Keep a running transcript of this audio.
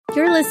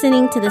You're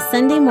listening to the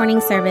Sunday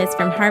morning service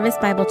from Harvest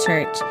Bible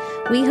Church.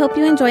 We hope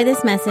you enjoy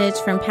this message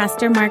from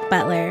Pastor Mark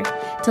Butler.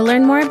 To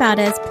learn more about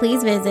us,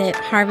 please visit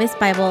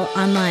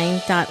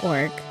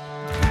harvestbibleonline.org.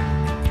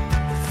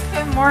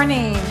 Good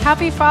morning.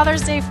 Happy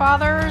Father's Day,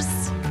 fathers.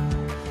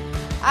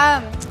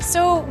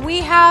 So we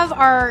have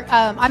our,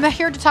 I'm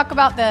here to talk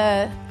about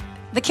the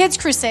Kids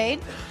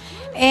Crusade.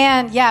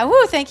 And yeah,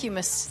 thank you,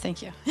 Miss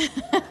Juanita.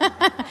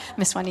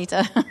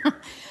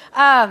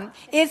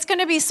 It's going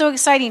to be so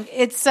exciting.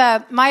 It's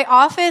my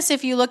office.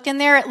 If you looked in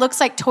there, it looks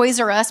like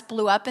Toys R Us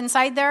blew up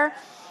inside there.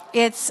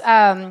 It's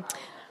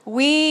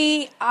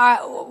we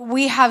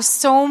have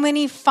so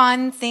many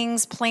fun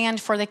things planned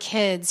for the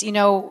kids. You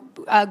know,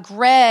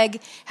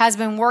 Greg has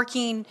been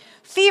working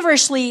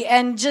feverishly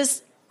and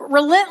just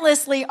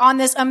relentlessly on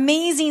this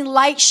amazing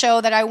light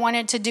show that I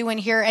wanted to do in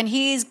here, and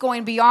he's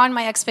going beyond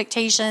my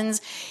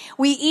expectations.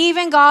 We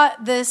even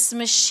got this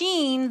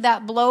machine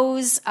that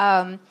blows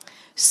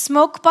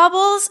smoke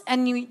bubbles,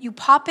 and you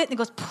pop it and it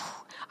goes poof.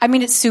 I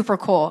mean, it's super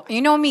cool.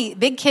 You know me,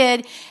 big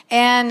kid,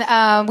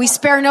 and we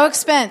spare no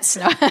expense.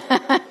 No.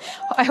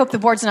 I hope the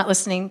board's not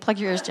listening. Plug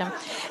your ears, Jim.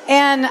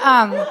 And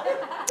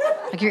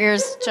plug your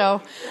ears,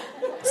 Joe.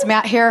 Is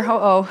Matt here?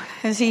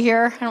 Is he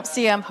here? I don't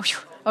see him.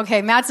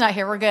 Okay, Matt's not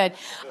here. We're good.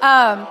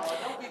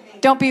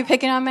 Don't be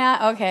picking on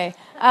Matt. Okay.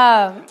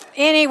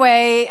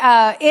 Anyway,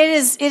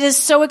 it is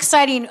so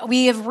exciting.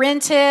 We have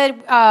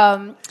rented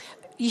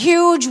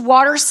huge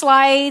water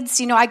slides.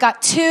 You know, I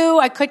got two.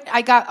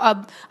 I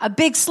got a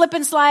big slip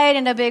and slide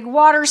and a big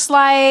water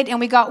slide, and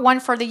we got one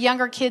for the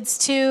younger kids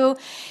too.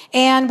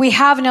 And we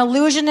have an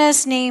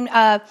illusionist named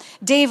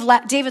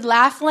David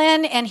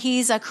Laughlin, and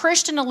he's a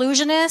Christian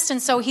illusionist,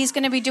 and so he's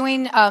going to be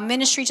doing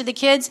ministry to the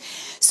kids.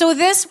 So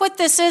what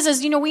this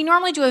is, you know, we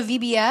normally do a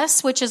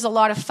VBS, which is a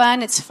lot of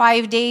fun. It's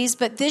 5 days,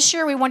 but this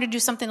year we wanted to do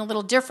something a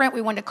little different.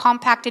 We wanted to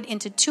compact it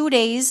into 2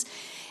 days.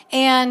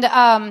 And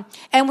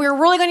we're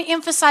really going to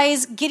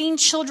emphasize getting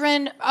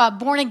children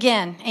born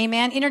again,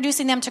 amen,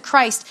 introducing them to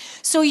Christ.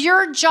 So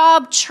your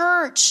job,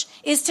 church,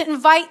 is to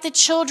invite the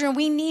children.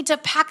 We need to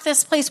pack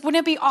this place. Wouldn't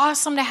it be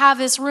awesome to have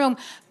this room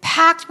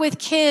packed with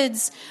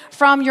kids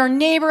from your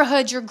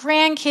neighborhood, your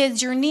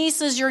grandkids, your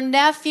nieces, your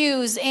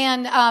nephews,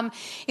 and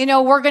you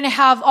know, we're going to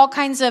have all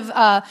kinds of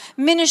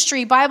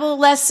ministry, Bible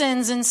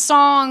lessons, and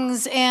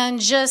songs,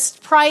 and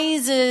just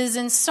prizes,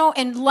 and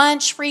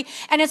lunch free,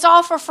 and it's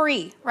all for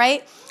free,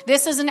 right?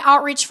 This is an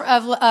outreach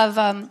of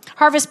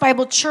Harvest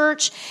Bible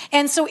Church.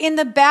 And so in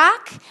the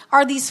back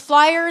are these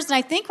flyers, and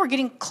I think we're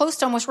getting close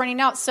to almost running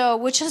out,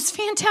 which is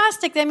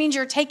fantastic. That means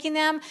you're taking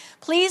them.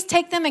 Please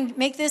take them and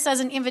make this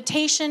as an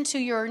invitation to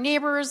your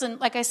neighbors, and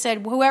like I said,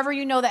 whoever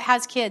you know that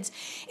has kids.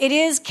 It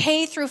is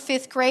K through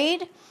 5th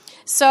grade.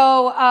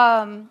 So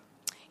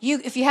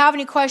if you have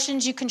any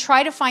questions, you can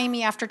try to find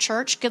me after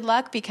church. Good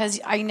luck, because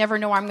I never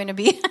know where I'm going to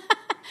be.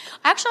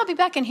 Actually, I'll be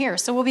back in here,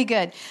 so we'll be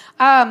good.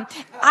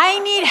 I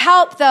need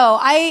help, though.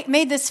 I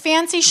made this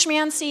fancy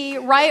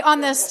schmancy right on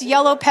this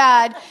yellow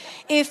pad.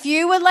 If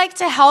you would like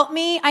to help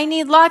me, I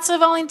need lots of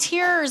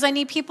volunteers. I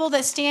need people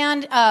that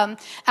stand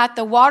at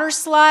the water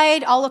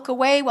slide. I'll look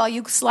away while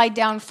you slide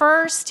down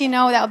first. You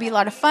know, that'll be a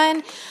lot of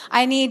fun.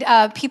 I need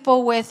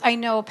people I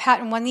know Pat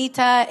and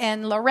Juanita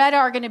and Loretta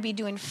are going to be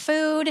doing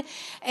food.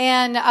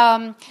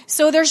 And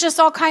so there's just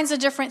all kinds of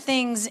different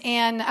things.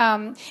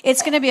 And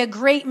it's going to be a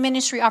great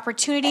ministry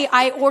opportunity.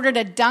 I ordered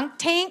a dunk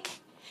tank.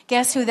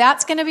 Guess who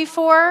that's going to be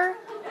for?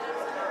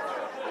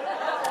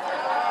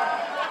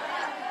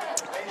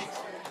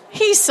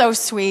 He's so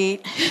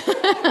sweet.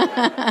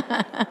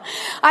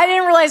 I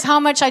didn't realize how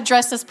much I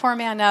dressed this poor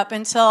man up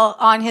until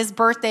on his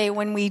birthday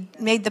when we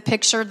made the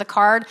picture, the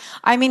card.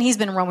 I mean, he's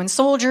been a Roman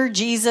soldier,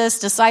 Jesus,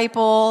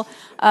 disciple.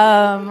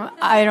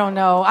 I don't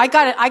know. I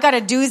got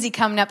a doozy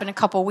coming up in a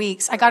couple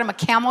weeks. I got him a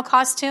camel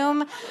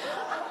costume.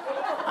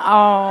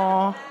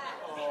 Oh,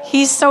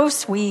 he's so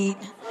sweet.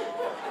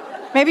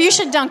 Maybe you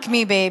should dunk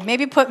me, babe.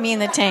 Maybe put me in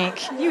the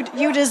tank.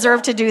 You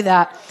deserve to do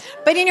that.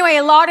 But anyway,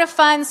 a lot of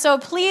fun. So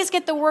please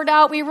get the word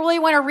out. We really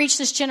want to reach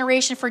this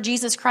generation for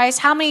Jesus Christ.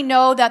 How many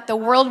know that the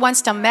world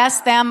wants to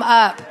mess them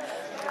up,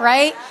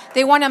 right?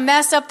 They want to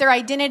mess up their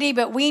identity,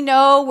 but we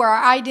know where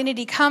our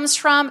identity comes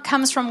from. It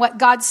comes from what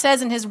God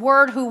says in his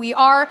word, who we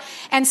are.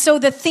 And so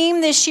the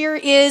theme this year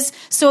is,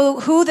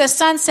 so who the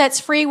Son sets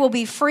free will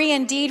be free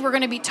indeed. We're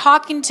going to be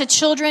talking to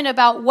children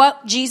about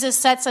what Jesus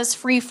sets us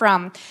free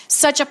from.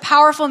 Such a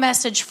powerful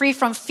message, free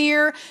from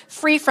fear,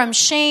 free from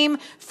shame,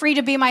 free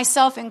to be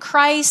myself in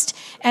Christ.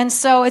 And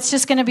so it's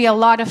just going to be a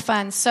lot of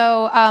fun.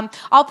 So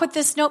I'll put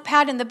this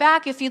notepad in the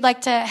back. If you'd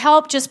like to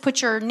help, just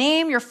put your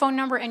name, your phone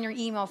number, and your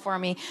email for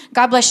me.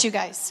 God bless you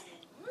guys.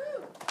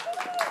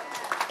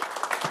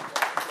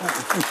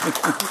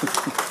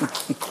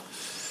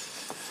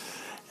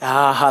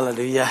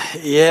 Hallelujah.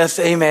 Yes,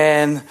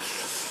 amen.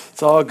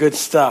 It's all good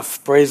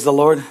stuff. Praise the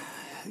Lord.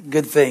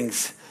 Good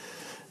things.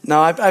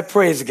 Now, I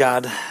praise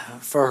God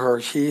for her.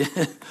 She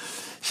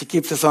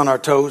keeps us on our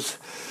toes.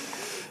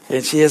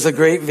 And she has a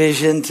great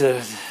vision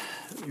to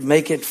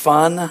make it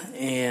fun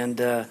and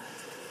to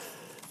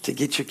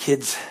get your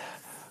kids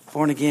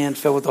born again,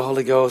 filled with the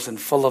Holy Ghost, and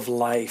full of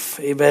life.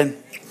 Amen.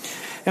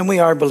 And we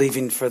are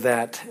believing for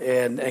that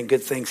and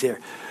good things here.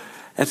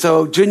 And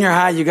so junior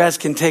high, you guys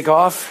can take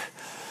off.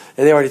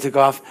 They already took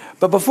off.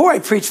 But before I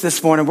preach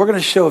this morning, we're going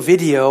to show a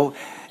video.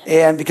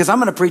 And because I'm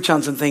going to preach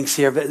on some things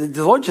here, but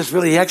the Lord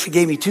he actually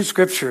gave me 2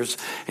 scriptures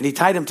and he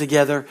tied them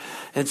together.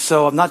 And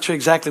so I'm not sure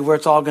exactly where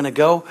it's all going to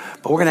go,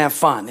 but we're going to have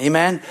fun.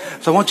 Amen.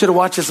 So I want you to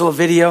watch this little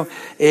video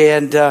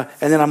and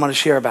then I'm going to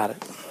share about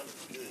it.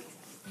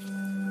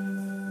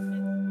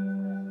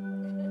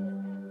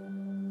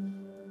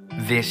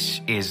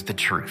 This is the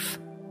truth.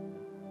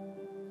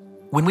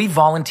 When we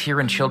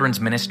volunteer in children's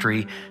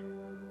ministry,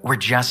 we're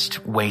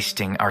just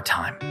wasting our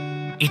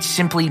time. It's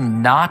simply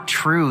not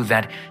true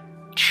that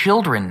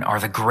children are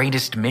the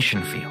greatest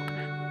mission field,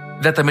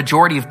 that the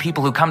majority of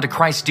people who come to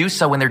Christ do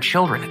so when they're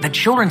children, that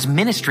children's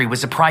ministry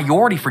was a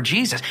priority for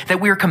Jesus, that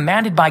we are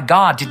commanded by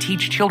God to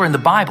teach children the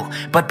Bible.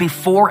 But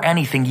before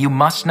anything, you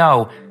must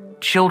know,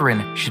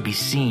 children should be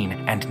seen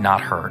and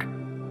not heard.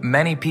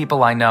 Many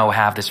people I know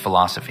have this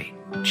philosophy.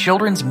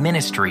 Children's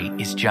ministry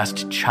is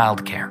just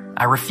childcare.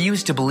 I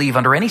refuse to believe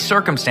under any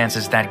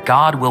circumstances that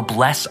God will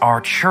bless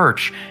our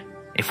church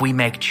if we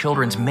make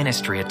children's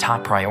ministry a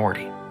top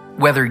priority.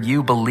 Whether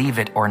you believe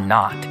it or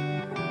not,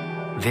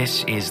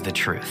 this is the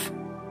truth.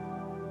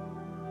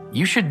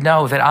 You should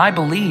know that I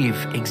believe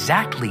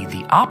exactly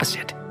the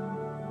opposite.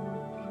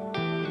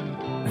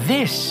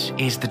 This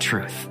is the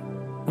truth.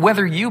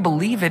 Whether you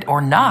believe it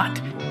or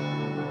not,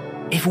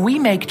 if we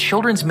make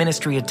children's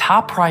ministry a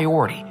top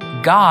priority,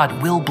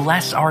 God will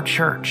bless our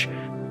church.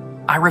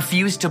 I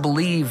refuse to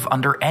believe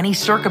under any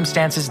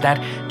circumstances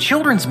that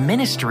children's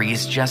ministry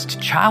is just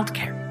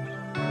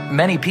childcare.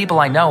 Many people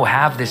I know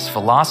have this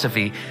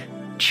philosophy.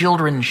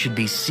 Children should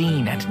be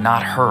seen and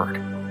not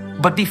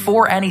heard. But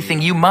before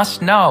anything, you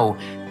must know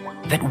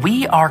that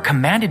we are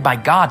commanded by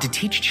God to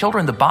teach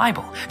children the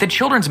Bible, that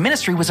children's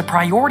ministry was a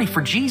priority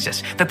for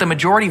Jesus, that the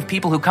majority of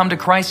people who come to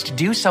Christ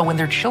do so when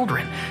they're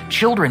children.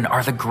 Children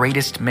are the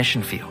greatest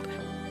mission field.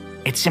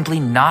 It's simply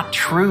not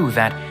true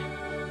that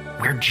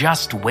we're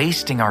just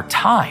wasting our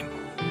time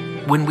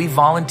when we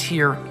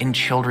volunteer in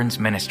children's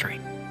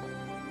ministry.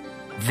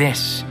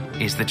 This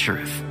is the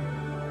truth.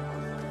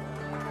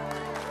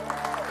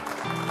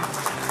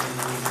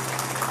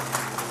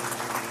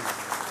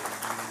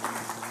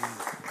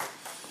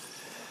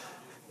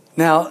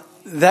 Now,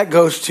 that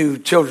goes to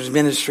children's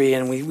ministry,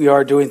 and we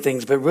are doing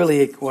things, but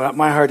really what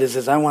my heart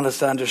is I want us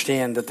to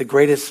understand that the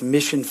greatest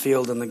mission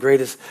field and the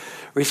greatest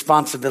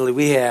responsibility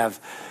we have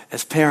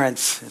as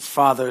parents, as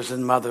fathers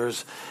and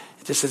mothers,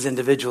 just as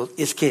individuals,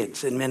 is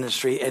kids in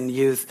ministry and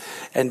youth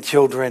and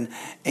children,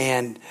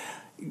 and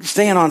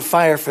staying on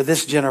fire for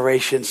this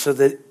generation so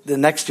that the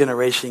next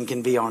generation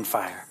can be on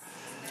fire.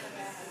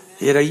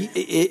 You know,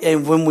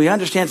 and when we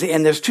understand,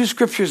 and there's 2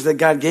 scriptures that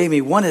God gave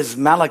me. One is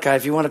Malachi,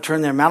 if you want to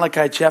turn there,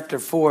 Malachi chapter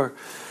 4,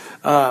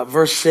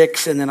 verse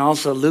 6, and then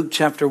also Luke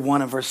chapter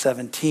 1 and verse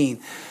 17,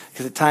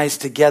 because it ties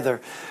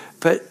together.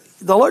 But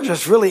the Lord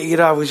just really,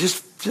 I was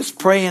just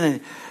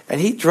praying,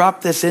 and he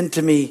dropped this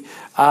into me. He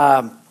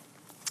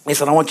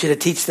said, I want you to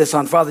teach this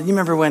on Father. You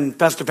remember when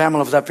Pastor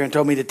Pamela was up here and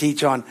told me to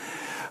teach on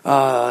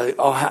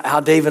how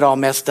David all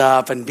messed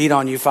up and beat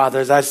on you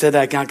fathers? I said,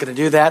 I'm not going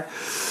to do that.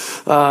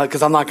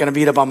 Because I'm not going to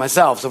beat up on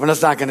myself. So we're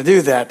just not going to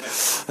do that.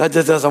 That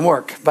just doesn't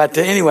work. But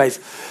anyways,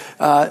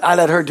 I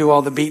let her do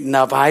all the beating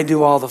up. I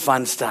do all the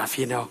fun stuff,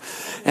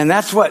 And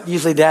that's what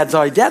usually dads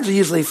are. Dads are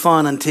usually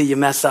fun until you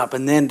mess up.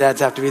 And then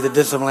dads have to be the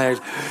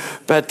disciplinarians.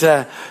 But,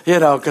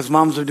 because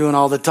moms are doing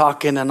all the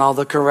talking and all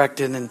the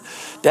correcting. And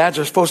dads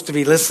are supposed to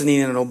be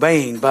listening and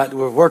obeying. But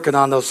we're working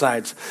on those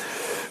sides.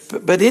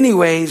 But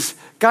anyways,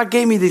 God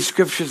gave me these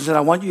scriptures, and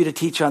I want you to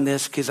teach on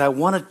this because I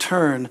want to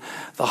turn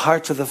the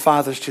hearts of the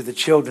fathers to the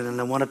children, and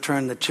I want to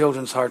turn the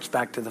children's hearts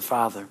back to the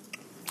Father.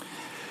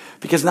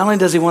 Because not only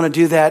does he want to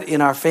do that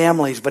in our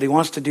families, but he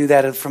wants to do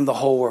that from the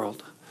whole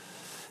world.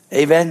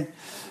 Amen?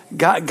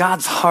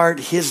 God's heart,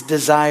 his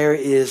desire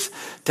is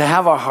to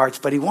have our hearts,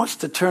 but he wants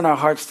to turn our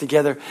hearts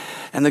together.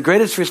 And the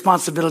greatest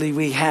responsibility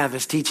we have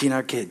is teaching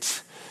our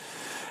kids.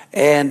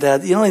 And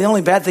the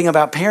only bad thing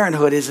about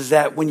parenthood is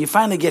that when you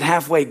finally get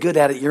halfway good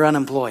at it, you're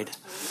unemployed.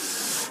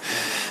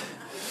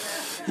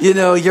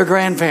 Your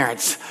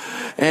grandparents,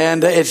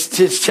 and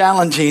it's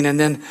challenging, and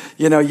then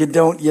you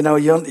don't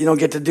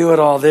get to do it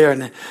all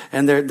there,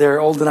 and they're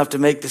old enough to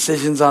make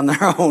decisions on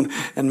their own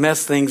and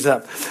mess things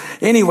up.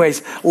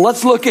 Anyways,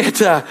 let's look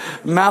at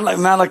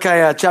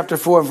Malachi chapter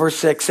 4 verse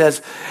 6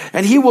 says,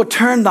 and he will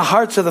turn the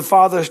hearts of the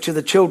fathers to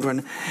the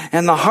children,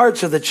 and the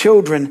hearts of the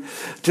children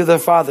to their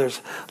fathers,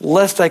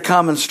 lest I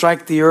come and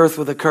strike the earth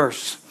with a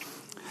curse.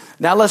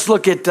 Now let's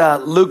look at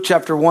Luke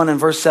chapter 1 and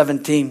verse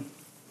 17.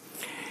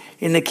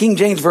 In the King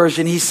James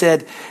Version, he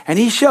said, and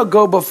he shall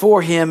go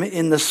before him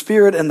in the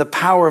spirit and the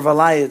power of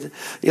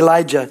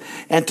Elijah,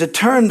 and to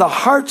turn the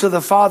hearts of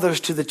the fathers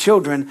to the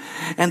children,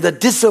 and the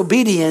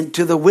disobedient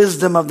to the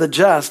wisdom of the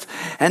just,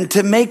 and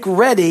to make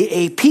ready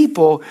a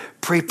people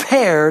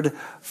prepared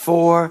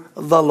for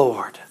the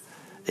Lord.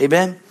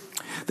 Amen.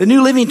 The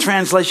New Living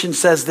Translation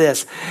says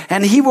this,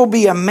 and he will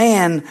be a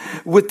man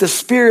with the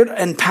spirit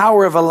and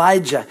power of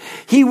Elijah.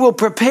 He will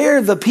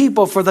prepare the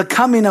people for the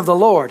coming of the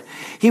Lord.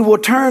 He will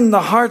turn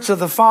the hearts of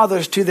the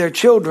fathers to their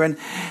children,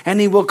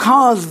 and he will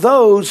cause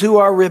those who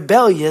are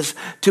rebellious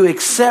to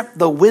accept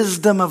the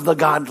wisdom of the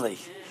godly.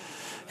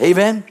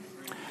 Amen.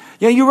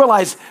 You know, you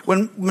realize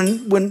when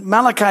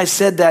Malachi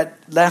said that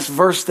last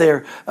verse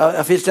there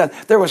of his time,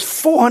 there was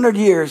 400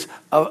 years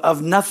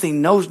of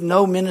nothing,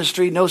 no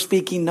ministry, no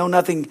speaking, no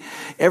nothing.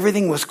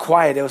 Everything was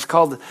quiet. It was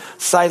called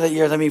silent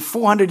years.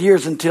 400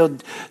 years until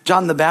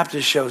John the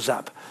Baptist shows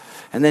up.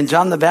 And then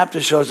John the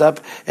Baptist shows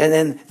up, and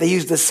then they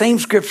use the same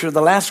scripture,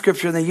 the last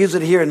scripture, and they use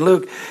it here in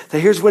Luke. So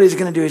here's what he's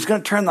going to do. He's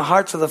going to turn the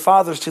hearts of the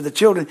fathers to the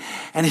children,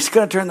 and he's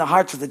going to turn the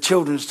hearts of the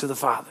children to the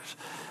fathers.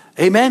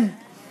 Amen.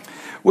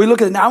 We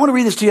look at it now. I want to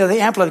read this to you, the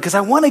Amplified, because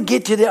I want to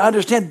get you to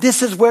understand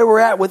this is where we're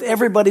at with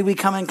everybody we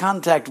come in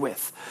contact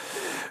with.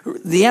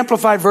 The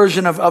Amplified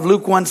version of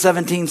Luke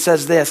 1:17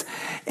 says this,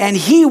 and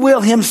he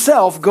will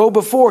himself go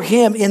before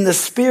him in the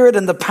spirit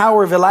and the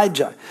power of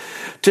Elijah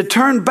to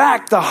turn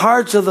back the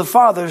hearts of the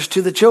fathers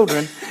to the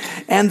children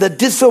and the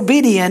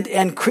disobedient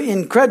and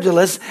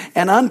incredulous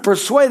and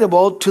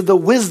unpersuadable to the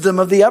wisdom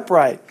of the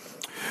upright,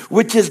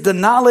 which is the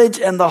knowledge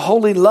and the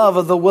holy love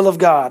of the will of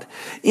God,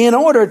 in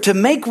order to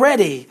make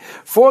ready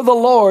for the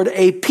Lord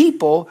a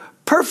people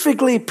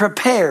perfectly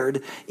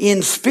prepared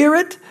in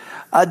spirit,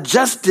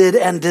 adjusted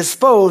and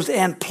disposed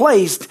and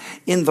placed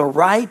in the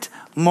right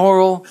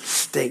moral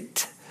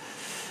state.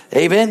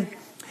 Amen.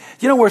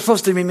 You know, we're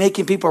supposed to be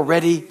making people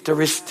ready to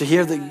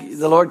hear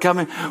the Lord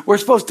coming. We're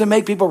supposed to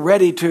make people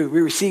ready to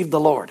receive the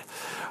Lord.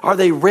 Are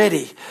they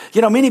ready?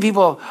 You know, many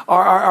people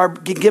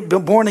get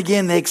born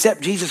again. They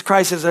accept Jesus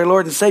Christ as their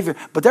Lord and Savior,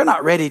 but they're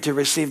not ready to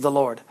receive the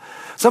Lord.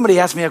 Somebody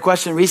asked me a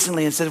question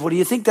recently and said, well, do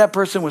you think that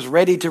person was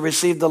ready to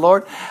receive the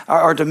Lord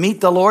or to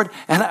meet the Lord?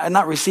 And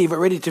not receive, but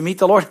ready to meet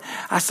the Lord?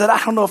 I said,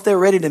 I don't know if they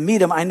were ready to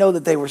meet him. I know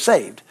that they were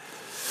saved.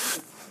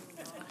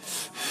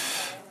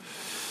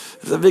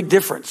 There's a big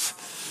difference.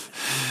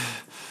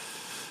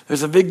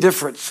 There's a big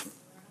difference.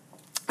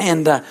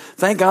 And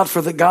thank God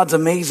for God's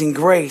amazing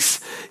grace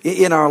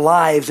in our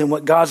lives and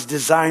what God's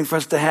designed for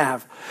us to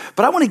have.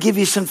 But I want to give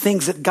you some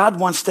things that God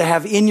wants to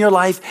have in your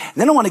life. And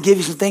then I want to give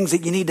you some things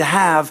that you need to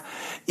have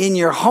in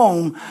your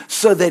home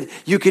so that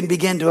you can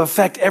begin to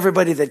affect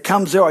everybody that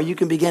comes there, or you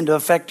can begin to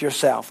affect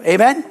yourself.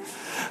 Amen?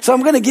 So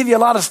I'm going to give you a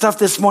lot of stuff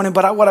this morning,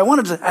 but what I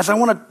wanted to, as I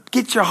want to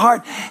get your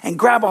heart and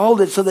grab a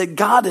hold of it so that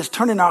God is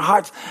turning our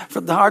hearts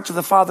from the hearts of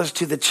the fathers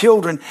to the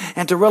children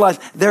and to realize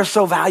they're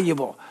so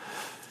valuable.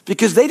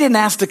 Because they didn't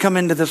ask to come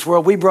into this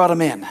world. We brought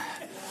them in.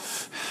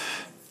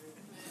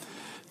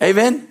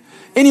 Amen?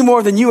 Any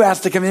more than you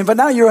asked to come in. But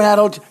now you're an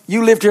adult.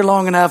 You lived here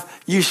long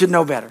enough. You should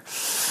know better.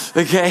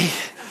 Okay?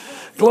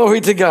 Glory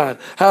to God.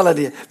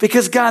 Hallelujah.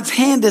 Because God's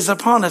hand is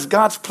upon us.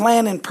 God's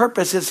plan and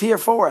purpose is here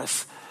for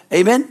us.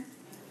 Amen?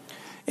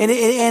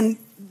 And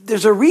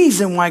there's a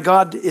reason why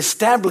God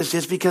established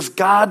this, because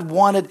God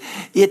wanted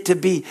it to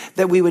be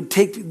that we would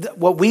take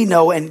what we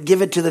know and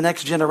give it to the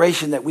next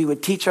generation, that we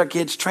would teach our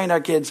kids, train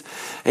our kids.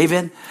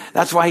 Amen.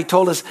 That's why he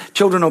told us,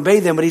 children, obey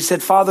them. But he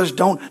said, fathers,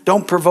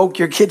 don't provoke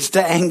your kids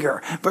to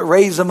anger, but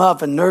raise them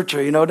up and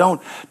nurture. You know,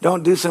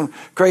 don't do some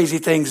crazy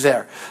things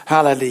there.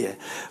 Hallelujah.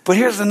 But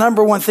here's the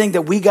number one thing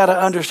that we got to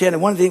understand,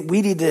 and one thing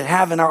we need to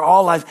have in our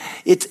all lives.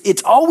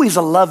 It's always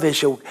a love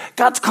issue.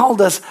 God's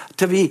called us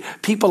to be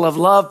people of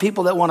love,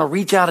 people that want to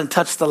reach out and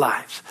touch the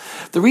lives.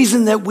 The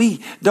reason that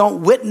we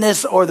don't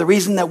witness, or the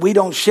reason that we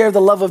don't share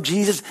the love of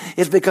Jesus,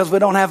 is because we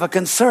don't have a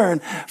concern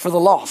for the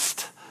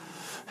lost.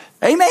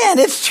 Amen.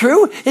 It's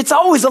true. It's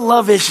always a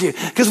love issue,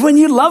 because when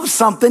you love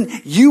something,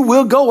 you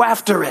will go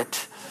after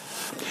it.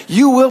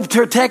 You will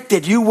protect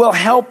it. You will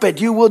help it.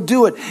 You will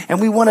do it.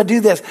 And we want to do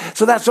this.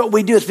 So that's what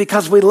we do. It's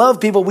because we love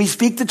people. We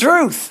speak the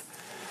truth.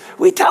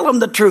 We tell them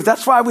the truth.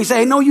 That's why we say,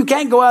 hey, no, you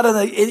can't go out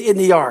in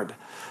the yard.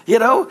 You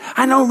know,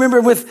 I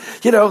remember with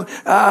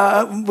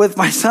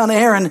my son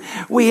Aaron,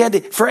 we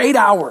had for 8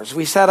 hours,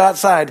 we sat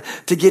outside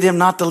to get him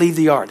not to leave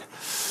the yard.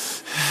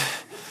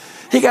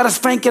 He got a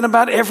spanking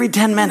about every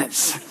 10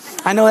 minutes.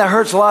 I know that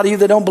hurts a lot of you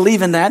that don't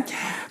believe in that,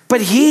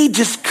 but he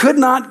just could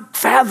not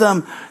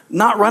fathom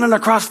not running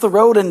across the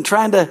road and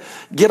trying to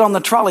get on the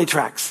trolley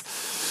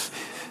tracks.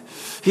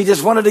 He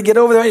just wanted to get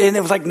over there, and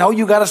it was like, no,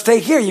 you got to stay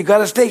here. You got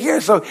to stay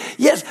here. So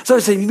yes, so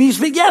he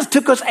said, yes, it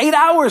took us 8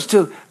 hours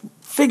to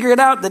figure it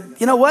out that,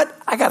 you know what?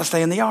 I got to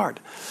stay in the yard.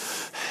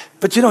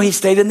 But you know, he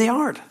stayed in the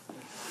yard.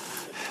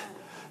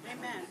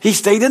 Amen. He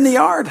stayed in the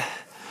yard.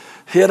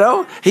 You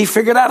know, he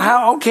figured out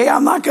how, okay,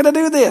 I'm not going to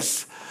do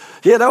this.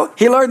 You know,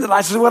 he learned that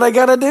this is what I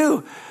got to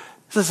do.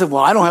 So I said,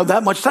 well, I don't have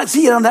that much time.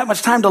 See, you don't have that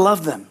much time to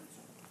love them.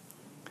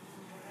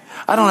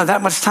 I don't have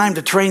that much time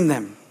to train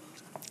them.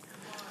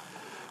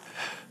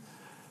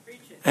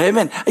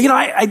 Amen. You know,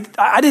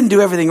 I didn't do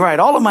everything right.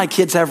 All of my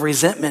kids have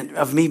resentment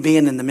of me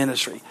being in the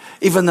ministry,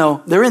 even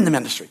though they're in the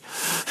ministry.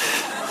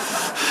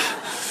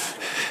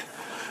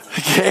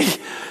 Okay.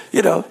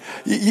 You know,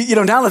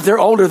 now that they're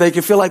older, they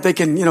can feel like they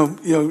can,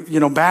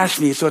 bash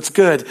me. So it's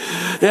good.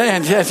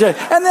 And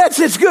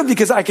it's good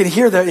because I can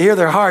hear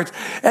their hearts.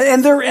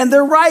 And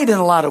they're right in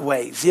a lot of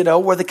ways,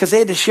 because they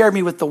had to share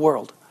me with the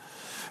world.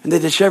 And they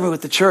just shared me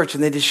with the church,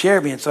 and they just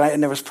shared me. And so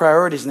and there was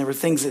priorities, and there were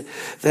things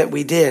that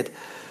we did.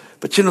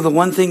 But the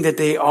one thing that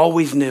they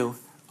always knew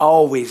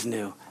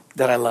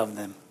that I loved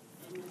them.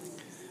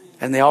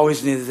 And they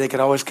always knew that they could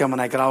always come,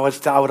 and I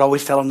would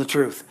always tell them the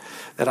truth.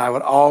 That I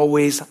would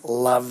always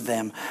love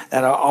them.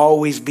 That I'd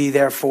always be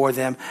there for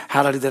them.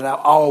 That I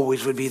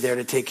always would be there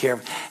to take care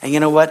of them. And you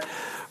know what?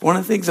 One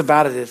of the things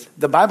about it is,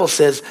 the Bible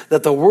says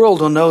that the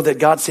world will know that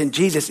God sent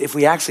Jesus if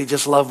we actually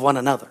just love one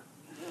another.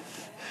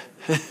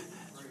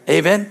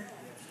 Amen?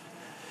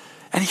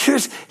 And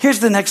here's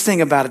the next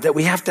thing about it that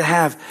we have to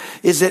have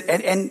is that,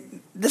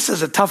 and this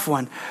is a tough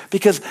one,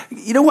 because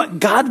you know what?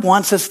 God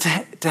wants us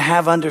to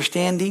have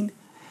understanding.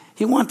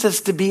 He wants us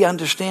to be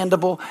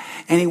understandable,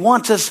 and he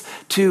wants us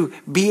to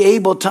be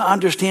able to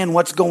understand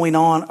what's going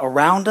on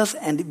around us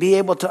and to be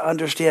able to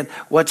understand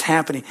what's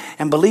happening.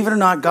 And believe it or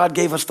not, God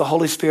gave us the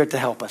Holy Spirit to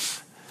help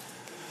us.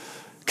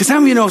 Because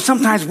some of you know,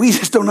 sometimes we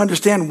just don't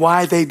understand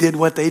why they did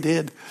what they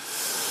did.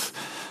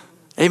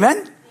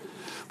 Amen?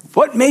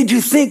 What made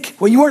you think?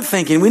 Well, you weren't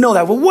thinking. We know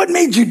that. Well, what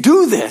made you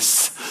do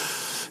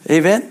this?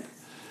 Amen?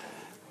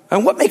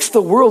 And what makes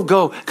the world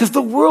go? Because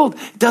the world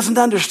doesn't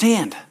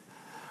understand.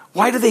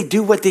 Why do they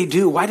do what they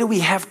do? Why do we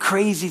have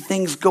crazy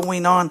things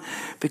going on?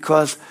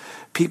 Because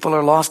people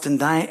are lost and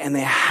dying, and they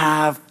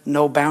have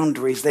no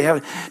boundaries.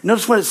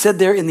 Notice what it said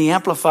there in the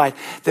Amplified,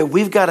 that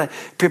we've got to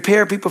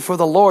prepare people for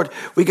the Lord.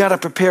 We got to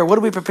prepare. What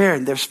are we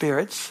preparing? Their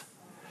spirits.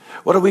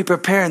 What are we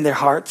preparing? Their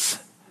hearts.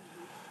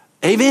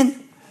 Amen?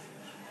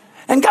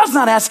 And God's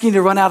not asking you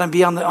to run out and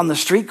be on the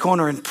street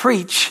corner and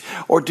preach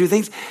or do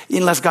things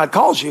unless God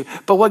calls you.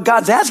 But what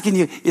God's asking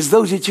you is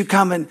those that you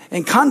come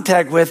in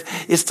contact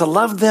with is to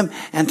love them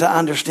and to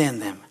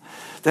understand them.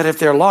 That if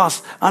they're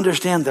lost,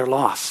 understand they're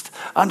lost.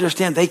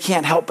 Understand they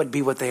can't help but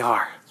be what they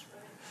are.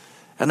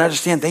 And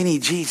understand they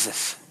need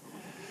Jesus.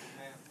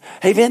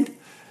 Amen?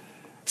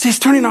 See, it's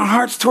turning our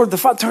hearts toward the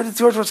Father,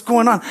 towards what's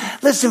going on.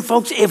 Listen,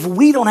 folks, if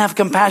we don't have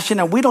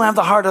compassion and we don't have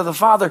the heart of the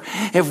Father,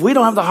 if we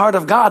don't have the heart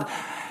of God,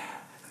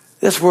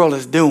 this world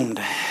is doomed.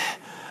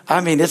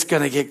 I mean, it's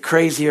going to get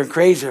crazier and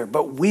crazier,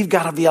 but we've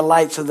got to be a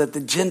light so that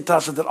the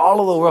Gentiles, so that all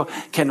of the world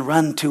can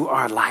run to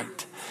our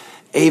light.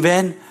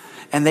 Amen?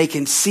 And they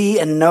can see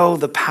and know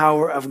the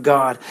power of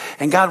God.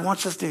 And God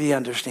wants us to be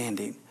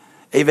understanding.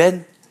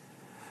 Amen?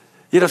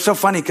 It's so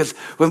funny because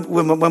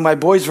when my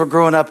boys were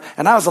growing up,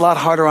 and I was a lot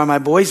harder on my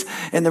boys,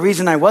 and the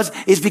reason I was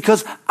is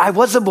because I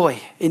was a boy,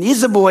 and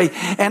he's a boy,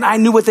 and I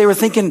knew what they were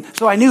thinking,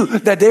 so I knew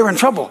that they were in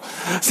trouble.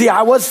 See,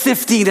 I was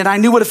 15, and I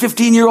knew what a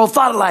 15-year-old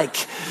thought like,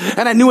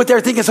 and I knew what they were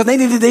thinking, so they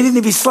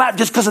didn't be slapped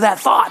just because of that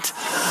thought.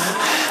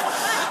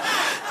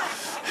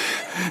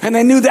 And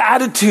I knew the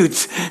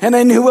attitudes, and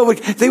I knew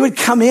they would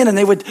come in and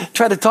they would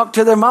try to talk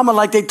to their mama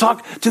like they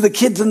talk to the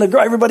kids and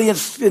everybody in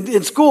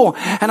school.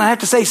 And I have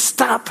to say,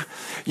 stop.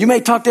 You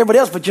may talk to everybody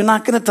else, but you're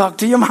not going to talk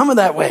to your mama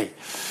that way.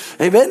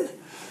 Amen?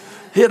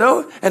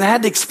 And I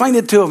had to explain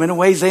it to them in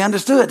ways they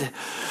understood.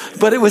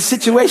 But it was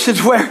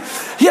situations where,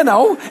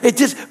 all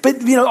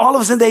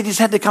of a sudden they just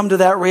had to come to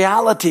that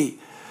reality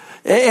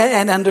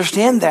and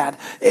understand that.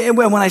 And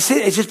when I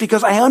say it, it's just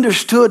because I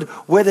understood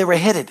where they were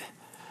headed,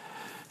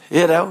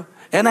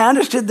 and I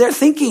understood their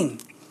thinking.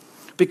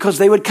 Because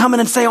they would come in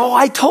and say, oh,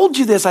 I told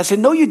you this. I said,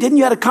 no, you didn't.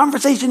 You had a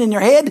conversation in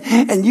your head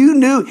and you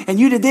knew and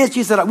you did this.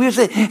 You said, we would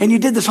say, and you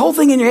did this whole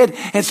thing in your head.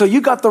 And so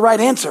you got the right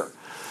answer.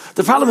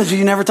 The problem is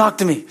you never talked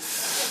to me.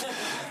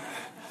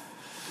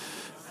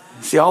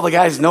 See, all the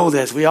guys know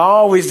this. We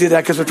always do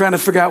that because we're trying to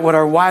figure out what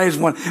our wives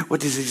want.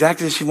 What is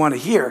exactly she want to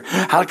hear?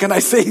 How can I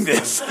say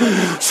this?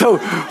 So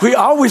we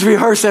always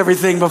rehearse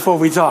everything before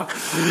we talk.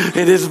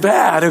 It is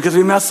bad because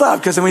we mess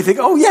up because then we think,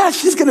 oh yeah,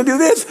 she's going to do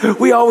this.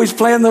 We always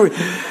plan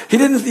he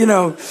didn't,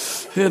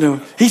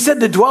 he said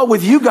to dwell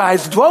with you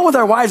guys, dwell with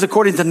our wives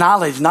according to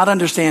knowledge, not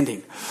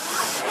understanding.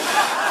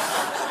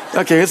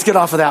 Okay, let's get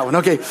off of that one.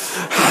 Okay.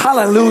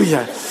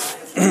 Hallelujah.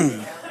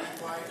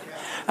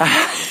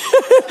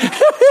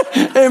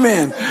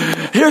 Amen.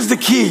 Here's the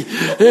key.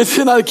 Here's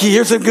another key.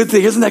 Here's a good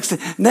thing. Here's the next thing.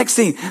 Next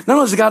thing. Not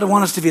only does God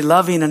want us to be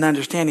loving and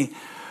understanding,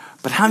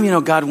 but how many know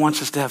God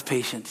wants us to have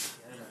patience?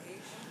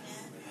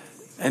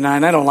 And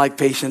I don't like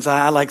patience.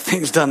 I like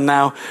things done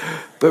now.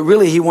 But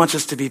really, he wants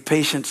us to be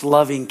patient,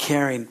 loving,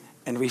 caring,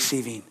 and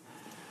receiving.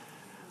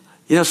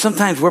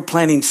 Sometimes we're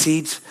planting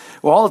seeds.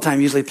 Well, all the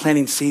time, usually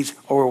planting seeds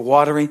or we're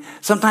watering.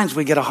 Sometimes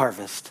we get a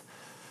harvest.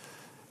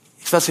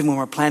 Especially when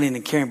we're planting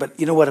and caring. But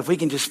you know what? If we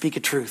can just speak a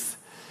truth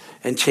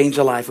and change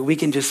a life, if we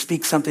can just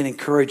speak something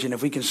encouraging,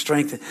 if we can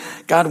strengthen,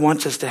 God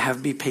wants us to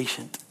be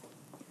patient.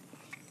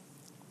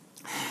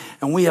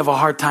 And we have a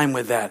hard time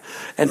with that.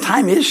 And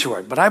time is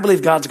short, but I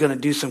believe God's going to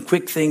do some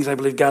quick things. I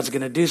believe God's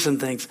going to do some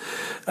things.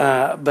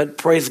 But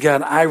praise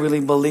God, I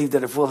really believe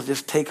that if we'll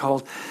just take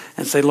hold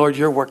and say, Lord,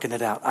 you're working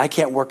it out. I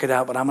can't work it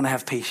out, but I'm going to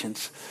have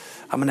patience.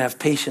 I'm going to have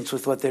patience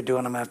with what they're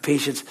doing. I'm going to have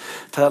patience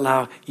to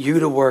allow you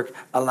to work,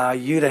 allow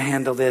you to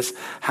handle this.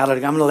 I'm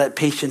going to let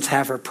patience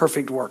have her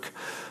perfect work.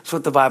 That's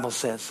what the Bible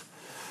says.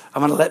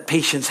 I'm going to let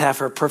patience have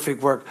her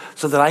perfect work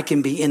so that I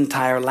can be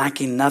entire,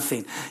 lacking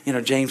nothing.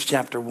 James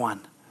chapter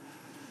 1.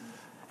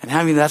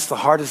 And that's the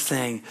hardest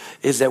thing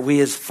is that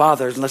we as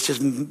fathers, and let's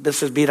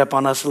just beat up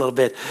on us a little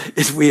bit,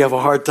 is we have a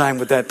hard time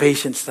with that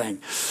patience thing.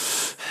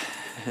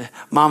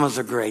 Mamas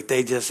are great.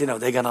 They just, they're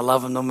going to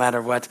love them no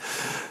matter what.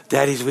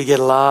 Daddies, we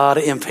get a lot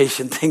of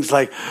impatient things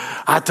like,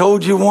 I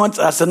told you once,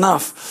 that's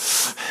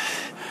enough.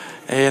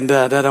 And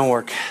that don't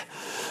work.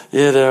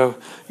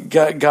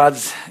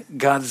 God's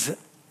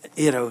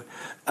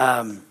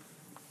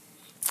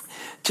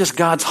just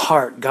God's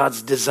heart,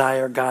 God's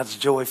desire, God's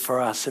joy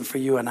for us and for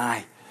you and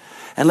I.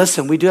 And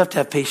listen, we do have to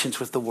have patience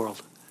with the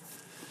world.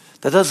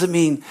 That doesn't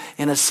mean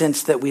in a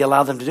sense that we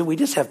allow them to do. We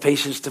just have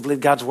patience to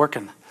believe God's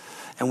working.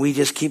 And we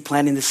just keep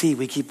planting the seed.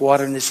 We keep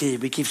watering the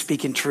seed. We keep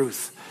speaking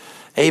truth.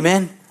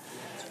 Amen?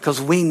 Because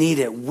we need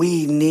it.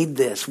 We need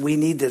this. We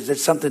need this.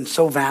 It's something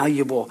so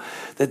valuable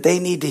that they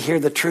need to hear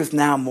the truth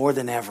now more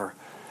than ever.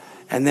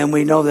 And then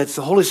we know that it's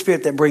the Holy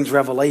Spirit that brings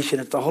revelation.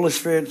 It's the Holy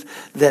Spirit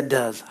that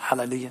does.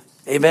 Hallelujah.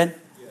 Amen?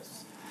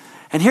 Yes.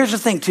 And here's the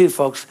thing too,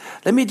 folks.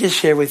 Let me just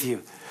share with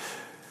you.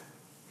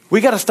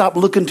 We got to stop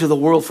looking to the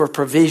world for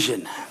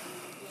provision.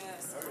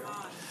 Yes.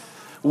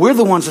 We're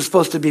the ones that's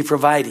supposed to be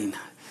providing.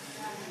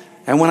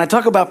 And when I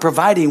talk about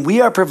providing,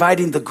 we are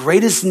providing the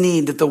greatest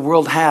need that the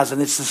world has,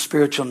 and it's the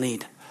spiritual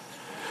need.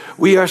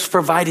 We are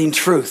providing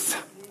truth.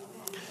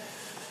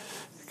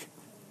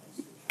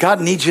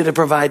 God needs you to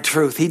provide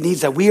truth. He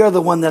needs that. We are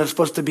the one that are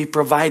supposed to be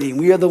providing.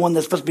 We are the one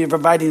that's supposed to be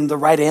providing the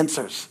right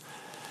answers.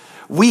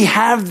 We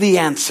have the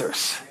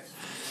answers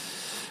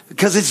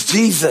because it's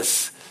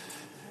Jesus.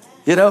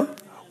 We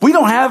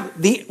don't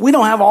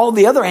have all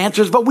the other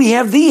answers, but we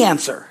have the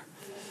answer.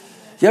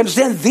 You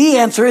understand? The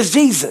answer is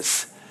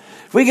Jesus.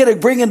 We got to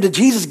bring him to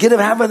Jesus, get him,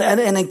 have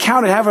an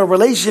encounter, have a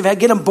relationship,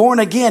 get him born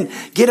again,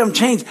 get him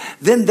changed.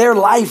 Then their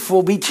life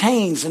will be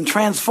changed and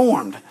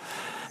transformed.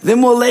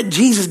 Then we'll let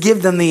Jesus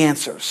give them the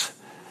answers.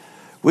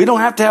 We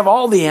don't have to have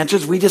all the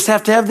answers. We just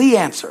have to have the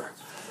answer.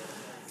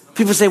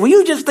 People say, well,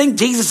 you just think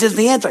Jesus is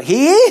the answer.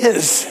 He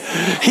is.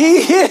 He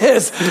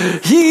is.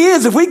 He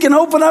is. If we can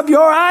open up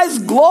your eyes,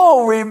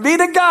 glory be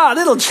to God.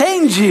 It'll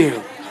change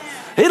you.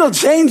 It'll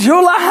change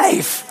your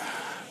life.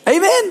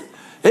 Amen.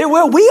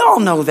 We all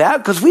know that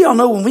because we all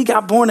know when we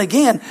got born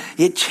again,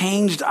 it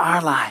changed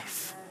our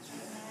life.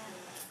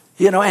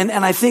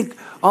 And I think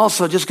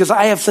also just because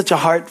I have such a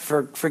heart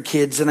for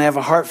kids and I have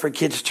a heart for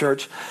kids'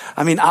 church.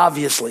 I mean,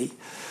 obviously,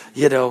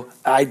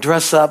 I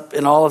dress up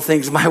in all the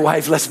things my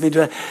wife lets me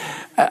do.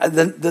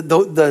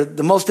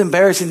 The most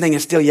embarrassing thing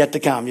is still yet to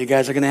come. You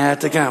guys are going to have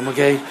to come,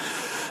 okay?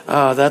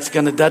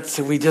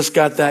 We just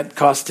got that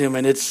costume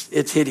and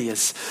it's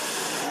hideous.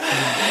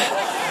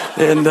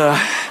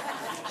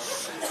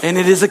 And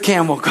it is a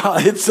camel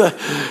collar.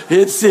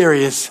 It's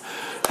serious.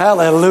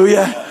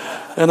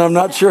 Hallelujah. And I'm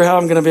not sure how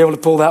I'm going to be able to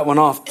pull that one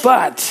off,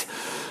 but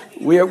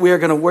we're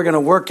going to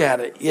work at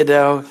it,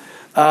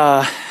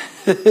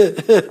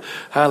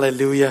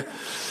 hallelujah.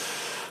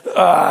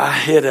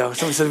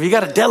 Somebody said, you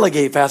got to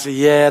delegate, Pastor.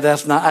 Yeah,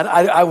 that's not,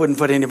 I wouldn't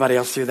put anybody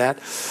else through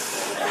that.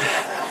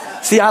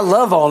 See, I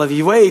love all of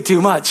you way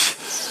too much,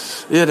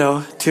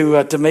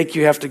 to make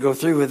you have to go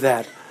through with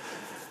that.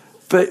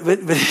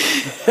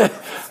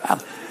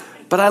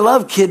 But I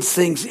love kids'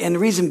 things, and the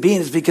reason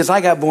being is because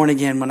I got born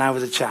again when I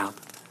was a child.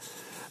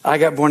 I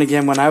got born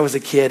again when I was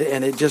a kid,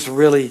 and it just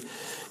really,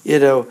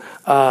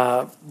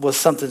 was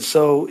something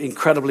so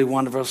incredibly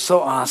wonderful,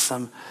 so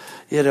awesome,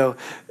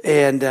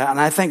 and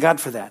I thank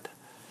God for that.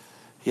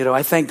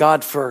 I thank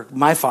God for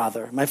my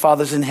father. My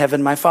father's in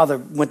heaven. My father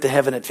went to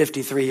heaven at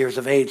 53 years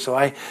of age, so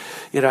I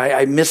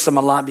miss him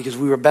a lot because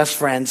we were best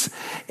friends,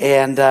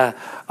 and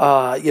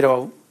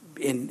and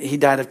he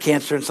died of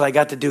cancer, and so I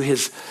got to do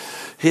his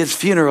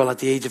funeral at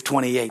the age of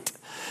 28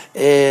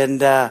 and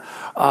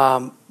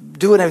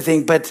doing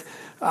everything. But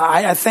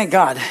I thank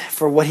God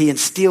for what he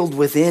instilled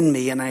within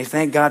me. And I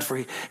thank God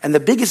and the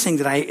biggest thing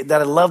that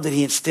I love that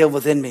he instilled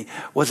within me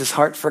was his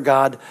heart for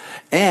God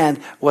and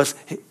was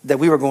that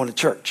we were going to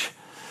church.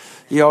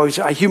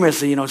 I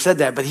humorously, said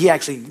that, but he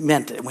actually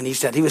meant it when he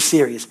said he was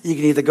serious. You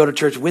can either go to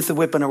church with a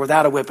whipping or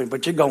without a whipping,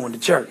 but you're going to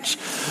church.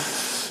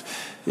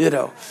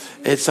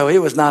 And so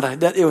there was not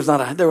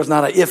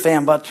a if,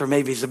 and, buts, or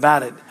maybes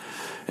about it.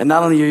 And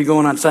not only are you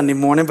going on Sunday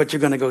morning, but you're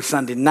going to go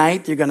Sunday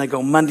night. You're going to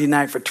go Monday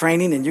night for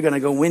training, and you're going to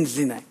go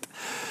Wednesday night.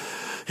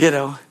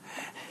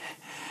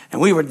 And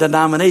we were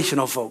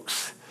denominational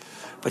folks.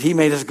 But he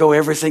made us go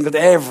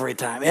every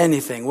time,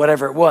 anything,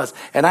 whatever it was.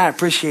 And I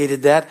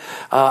appreciated that.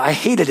 I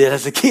hated it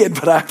as a kid,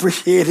 but I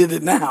appreciated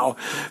it now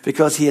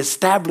because he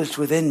established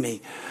within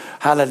me,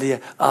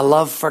 hallelujah, a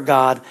love for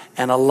God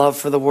and a love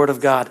for the Word of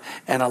God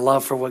and a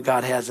love for what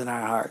God has in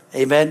our heart.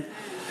 Amen.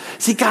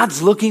 See,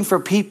 God's looking for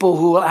people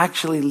who will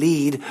actually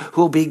lead,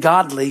 who will be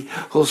godly,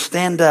 who will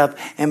stand up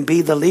and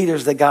be the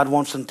leaders that God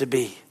wants them to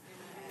be.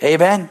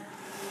 Amen.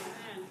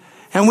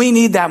 And we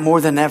need that more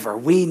than ever.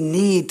 We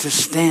need to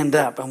stand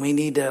up and we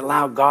need to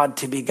allow God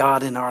to be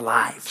God in our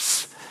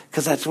lives.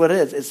 Because that's what it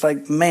is. It's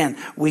like, man,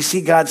 we see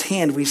God's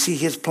hand. We see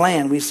his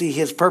plan. We see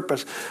his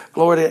purpose.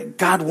 Glory to God.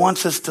 God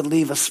wants us to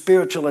leave a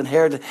spiritual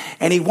inheritance.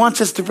 And he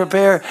wants us to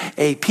prepare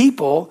a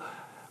people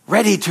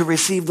ready to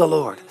receive the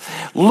Lord.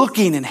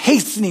 Looking and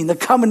hastening the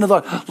coming of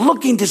the Lord.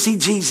 Looking to see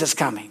Jesus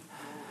coming.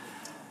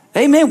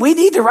 Amen. We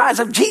need to rise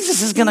up.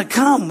 Jesus is going to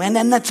come. And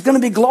then that's going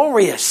to be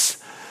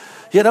glorious.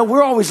 You know,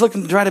 we're always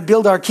looking to try to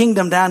build our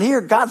kingdom down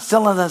here. God's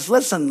telling us,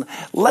 listen,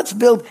 let's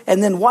build.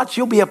 And then watch,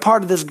 you'll be a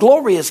part of this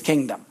glorious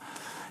kingdom.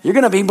 You're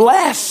going to be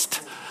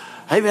blessed.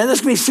 Amen.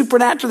 This can be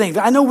supernatural things.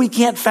 I know we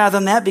can't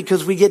fathom that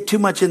because we get too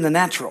much in the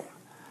natural.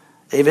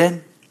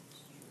 Amen.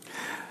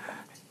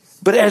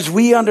 But as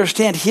we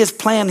understand his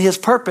plan, his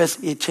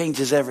purpose, it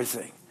changes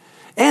everything.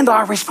 And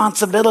our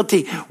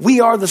responsibility.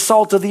 We are the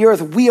salt of the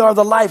earth. We are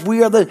the life.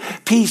 We are the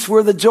peace.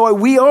 We're the joy.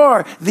 We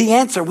are the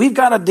answer. We've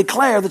got to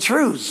declare the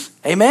truths.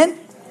 Amen.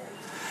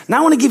 Now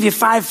I want to give you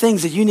 5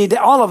 things that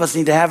all of us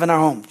need to have in our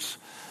homes.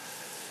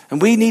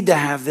 And we need to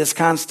have this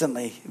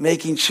constantly,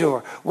 making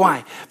sure.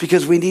 Why?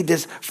 Because we need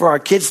this for our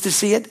kids to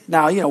see it.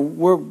 Now,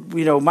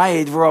 we're my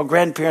age, we're all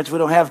grandparents. We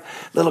don't have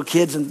little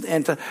kids,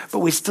 but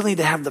we still need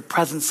to have the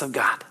presence of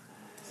God.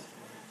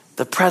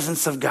 The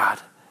presence of God.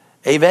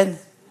 Amen?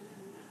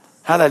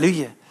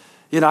 Hallelujah.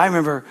 I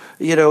remember,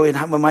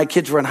 when my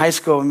kids were in high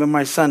school, and when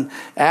my son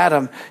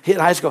Adam hit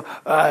high school,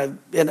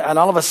 and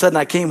all of a sudden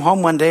I came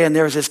home one day and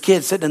there was this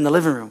kid sitting in the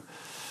living room.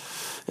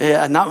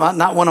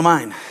 Not one of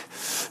mine.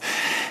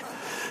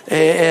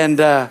 And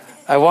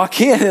I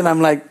walk in and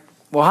I'm like,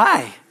 well,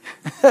 hi.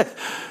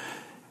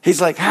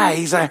 He's like, hi.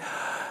 He's like,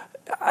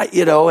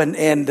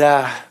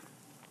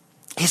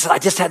 he said, I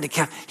just had to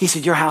come. He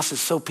said, your house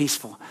is so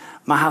peaceful.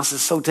 My house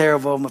is so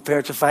terrible. My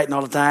parents are fighting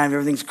all the time.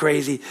 Everything's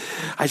crazy.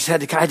 I just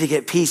had to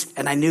get peace.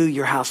 And I knew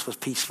your house was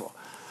peaceful.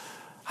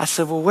 I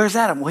said, well, where's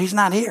Adam? Well, he's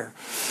not here.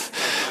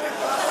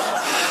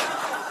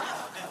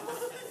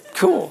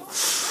 Cool.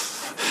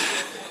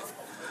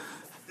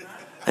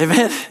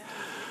 Amen.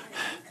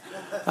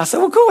 I said,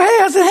 well, cool. Hey,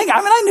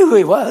 I knew who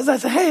he was. I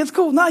said, hey, it's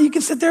cool. No, you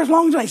can sit there as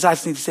long as you want. He said, I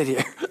just need to sit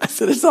here. I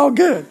said, it's all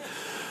good.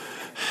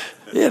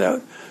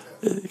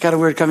 Kind of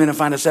weird to come in and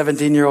find a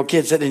 17-year-old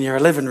kid sitting in your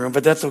living room,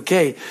 but that's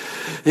okay.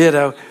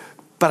 But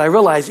I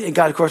realized, and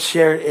God, of course,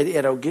 shared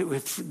it,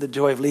 with the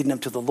joy of leading them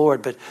to the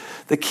Lord. But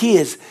the key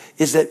is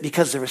that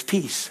because there was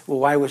peace. Well,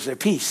 why was there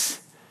peace?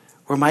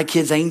 Were my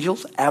kids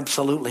angels?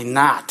 Absolutely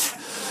not.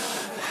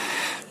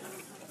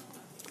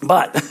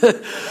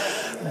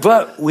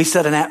 But we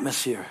set an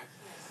atmosphere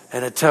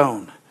and a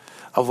tone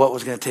of what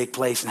was going to take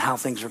place and how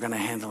things were going to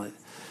handle it.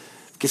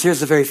 Because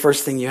here's the very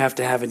first thing you have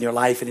to have in your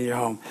life and in your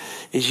home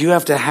is you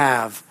have to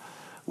have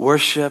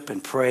worship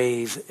and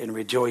praise and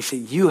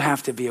rejoicing. You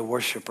have to be a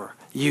worshiper.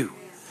 You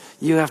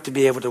have to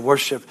be able to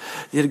worship.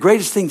 The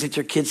greatest things that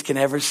your kids can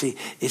ever see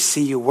is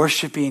see you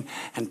worshiping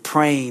and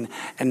praying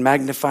and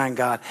magnifying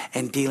God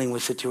and dealing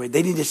with situations.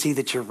 They need to see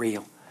that you're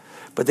real.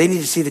 But they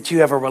need to see that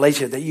you have a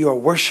relationship, that you are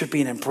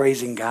worshiping and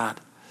praising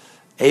God.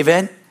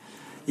 Amen?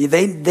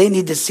 They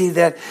need to see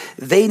that.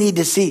 They need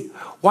to see.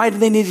 Why do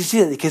they need to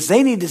see that? Because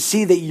they need to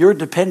see that you're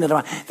dependent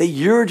on, that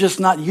you're just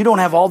not, you don't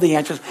have all the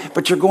answers,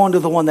 but you're going to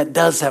the one that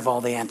does have all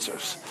the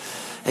answers.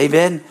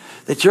 Amen?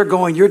 That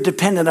you're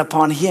dependent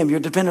upon him. You're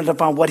dependent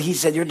upon what he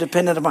said. You're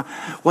dependent upon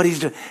what he's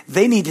doing.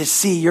 They need to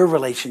see your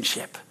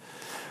relationship.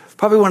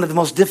 Probably one of the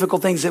most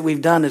difficult things that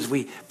we've done is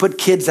we put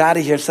kids out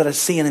of here instead of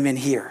seeing them in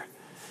here.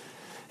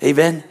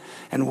 Amen?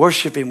 And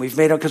worshiping. We've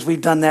made up because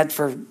we've done that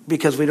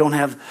because we don't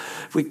have,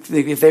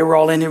 if they were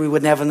all in here, we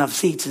wouldn't have enough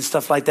seats and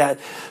stuff like that.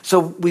 So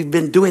we've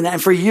been doing that.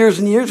 And for years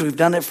and years, we've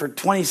done it for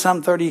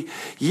 30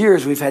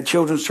 years. We've had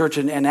children's church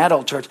and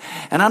adult church.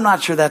 And I'm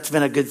not sure that's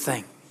been a good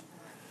thing.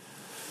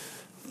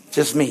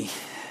 Just me.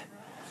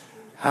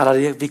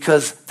 Hallelujah.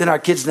 Because then our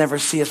kids never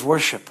see us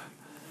worship.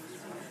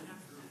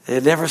 They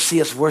never see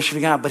us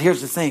worshiping God. But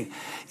here's the thing.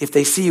 If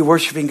they see you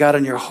worshiping God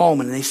in your home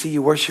and they see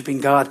you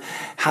worshiping God,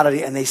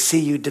 hallelujah, and they see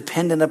you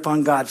dependent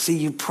upon God, see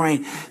you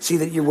praying, see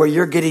that where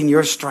you're getting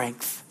your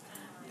strength.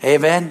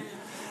 Amen?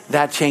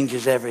 That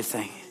changes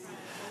everything.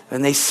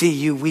 And they see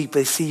you weep,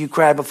 they see you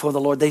cry before the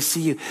Lord, they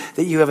see you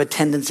that you have a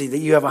tendency, that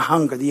you have a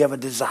hunger, that you have a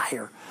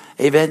desire.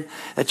 Amen?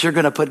 That you're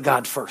going to put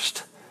God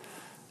first.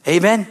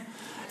 Amen?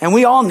 And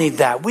we all need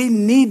that. We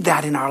need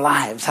that in our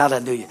lives.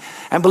 Hallelujah.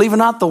 And believe it or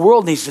not, the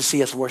world needs to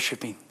see us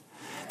worshiping.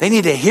 They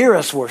need to hear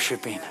us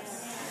worshiping.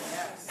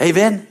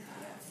 Amen.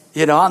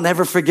 I'll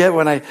never forget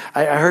when I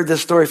heard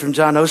this story from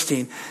John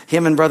Osteen.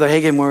 Him and Brother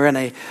Hagin were in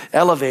an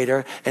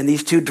elevator, and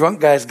these 2 drunk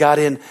guys got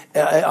in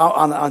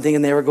on thing,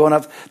 and they were going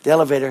up the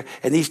elevator,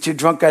 and these 2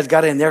 drunk guys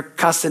got in. They're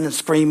cussing and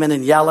screaming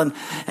and yelling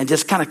and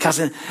just kind of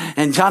cussing.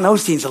 And John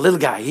Osteen's a little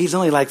guy. He's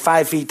only like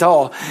 5 feet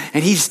tall,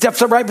 and he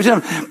steps up right between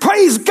them.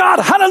 Praise God,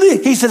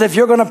 hallelujah. He said, if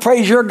you're going to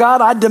praise your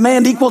God, I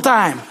demand equal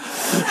time.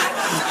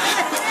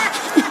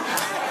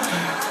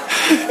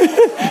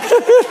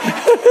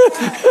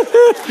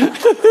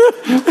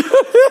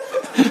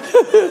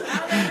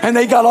 And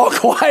they got all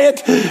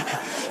quiet,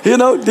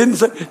 didn't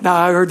say. Now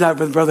I heard that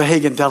with Brother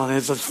Hagin telling it.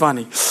 It's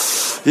funny.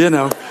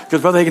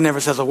 because Brother Hagin never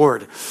says a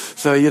word.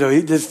 So,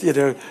 he just,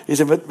 he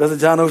said, but Brother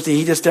John Osteen,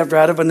 he just stepped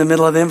right up in the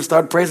middle of them,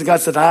 started praising God,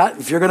 said,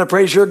 if you're going to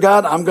praise your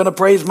God, I'm going to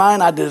praise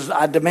mine. I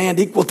demand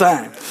equal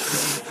time.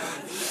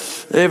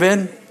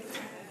 Amen.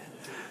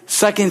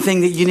 Second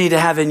thing that you need to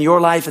have in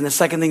your life, and the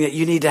second thing that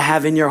you need to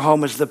have in your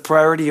home, is the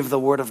priority of the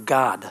Word of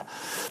God.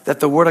 That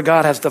the Word of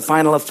God has the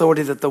final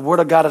authority, that the Word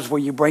of God is where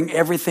you bring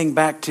everything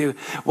back to,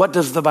 what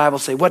does the Bible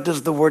say? What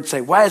does the Word say?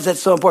 Why is that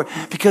so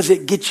important? Because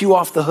it gets you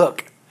off the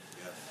hook.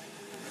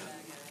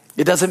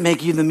 It doesn't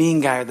make you the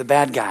mean guy or the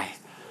bad guy.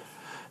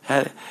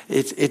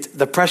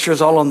 The pressure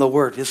is all on the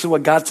Word. This is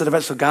what God said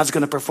about it, so God's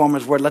going to perform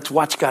His Word. Let's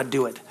watch God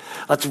do it.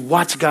 Let's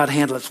watch God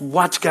handle it. Let's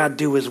watch God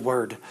do His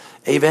Word.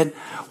 Amen.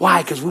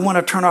 Why? Because we want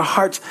to turn our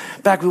hearts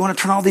back. We want to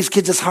turn all these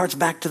kids' hearts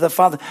back to the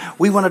Father.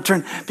 We want to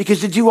turn,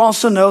 because did you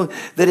also know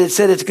that it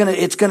said it's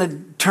going to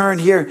turn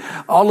here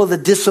all of the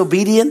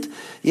disobedient,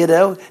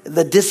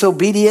 the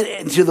disobedient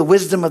into the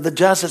wisdom of the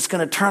just. It's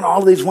going to turn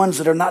all of these ones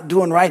that are not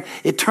doing right.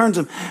 It turns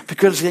them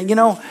because,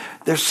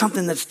 there's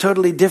something that's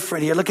totally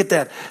different here. Look at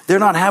that. They're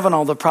not having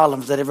all the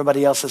problems that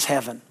everybody else is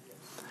having.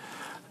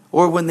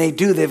 Or when they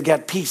do, they've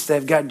got peace.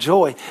 They've got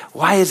joy.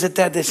 Why is it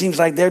that it seems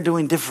like they're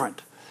doing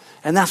different?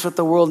 And that's what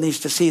the world needs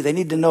to see. They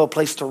need to know a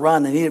place to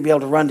run. They need to be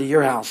able to run to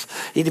your house.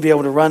 They need to be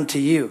able to run to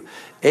you.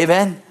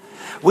 Amen?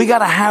 We got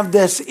to have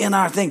this in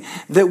our thing,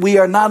 that we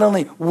are not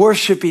only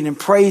worshiping and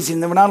praising,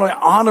 that we're not only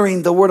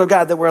honoring the Word of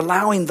God, that we're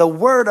allowing the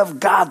Word of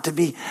God to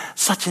be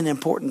such an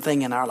important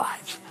thing in our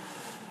lives.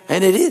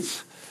 And it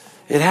is.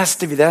 It has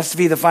to be. That has to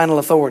be the final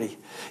authority.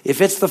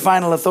 If it's the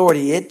final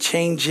authority, it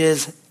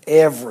changes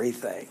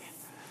everything.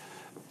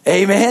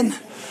 Amen?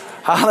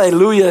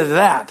 Hallelujah to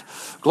that.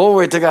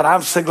 Glory to God.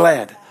 I'm so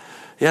glad.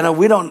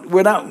 We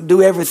don't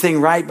do everything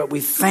right, but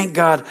we thank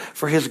God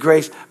for His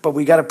grace. But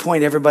we got to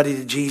point everybody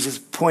to Jesus,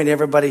 point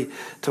everybody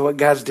to what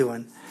God's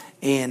doing.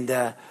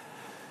 And,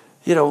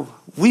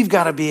 we've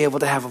got to be able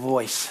to have a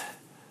voice.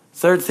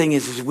 Third thing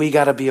is we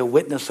got to be a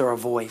witness or a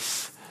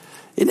voice.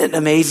 Isn't it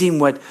amazing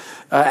what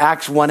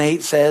Acts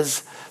 1:8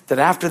 says? That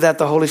after that,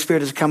 the Holy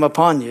Spirit has come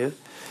upon you,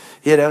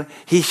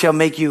 He shall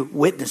make you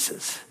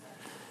witnesses.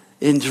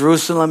 In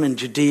Jerusalem and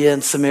Judea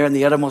and Samaria and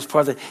the uttermost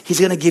part of it. He's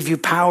going to give you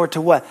power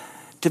to what?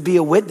 To be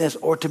a witness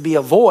or to be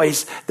a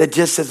voice that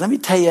just says, let me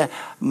tell you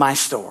my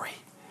story.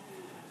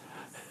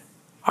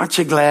 Aren't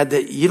you glad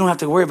that you don't have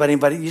to worry about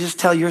anybody? You just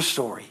tell your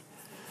story.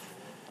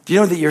 Do you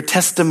know that your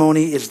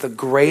testimony is the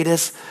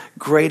greatest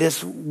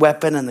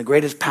weapon and the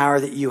greatest power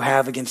that you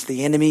have against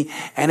the enemy?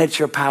 And it's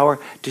your power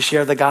to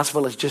share the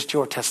gospel. It's just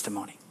your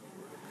testimony.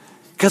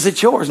 Because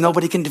it's yours.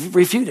 Nobody can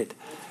refute it.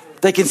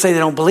 They can say they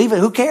don't believe it.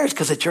 Who cares?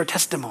 Because it's your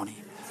testimony.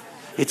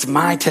 It's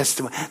my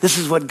testimony. This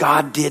is what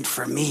God did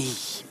for me.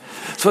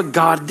 It's what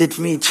God did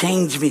for me,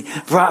 changed me.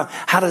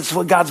 It's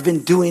what God's been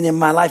doing in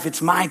my life.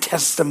 It's my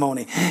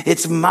testimony.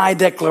 It's my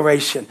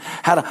declaration.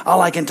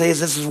 All I can tell you is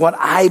this is what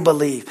I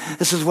believe.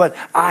 This is what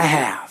I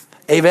have.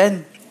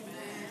 Amen?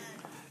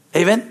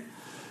 Amen?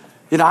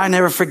 I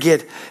never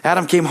forget.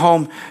 Adam came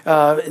home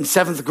in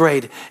 7th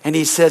grade, and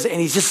he says, and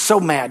he's just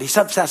so mad. He's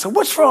upset. I said,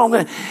 what's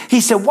wrong?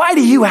 He said, why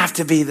do you have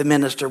to be the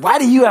minister? Why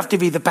do you have to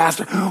be the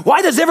pastor?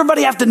 Why does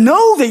everybody have to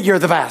know that you're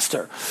the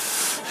pastor?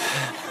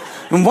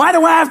 And why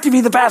do I have to be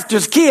the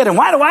pastor's kid? And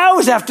why do I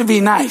always have to be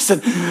nice?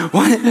 And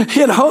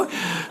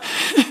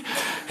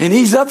and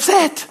he's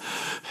upset.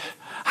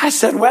 I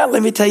said, well,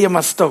 let me tell you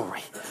my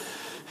story.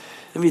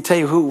 Let me tell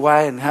you who,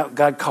 why, and how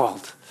God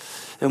called,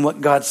 and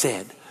what God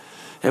said,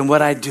 and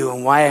what I do,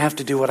 and why I have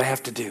to do what I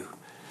have to do.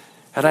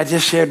 And I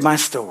just shared my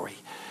story.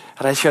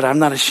 And I shared, I'm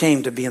not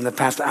ashamed of being the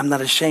pastor. I'm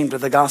not ashamed of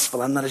the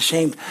gospel. I'm not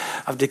ashamed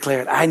of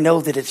declaring. I know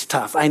that it's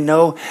tough. I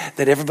know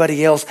that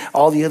everybody else,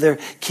 all the other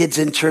kids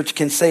in church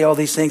can say all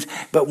these things.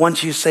 But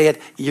once you say it,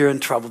 you're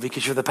in trouble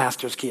because you're the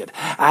pastor's kid.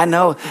 I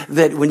know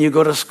that when you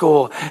go to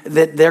school,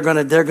 that they're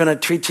gonna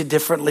treat you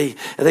differently.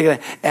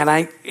 I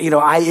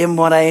am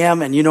what I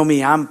am. And you know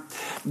me, I'm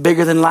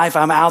bigger than life.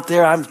 I'm out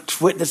there. I'm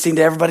witnessing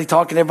to everybody,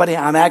 talking to everybody.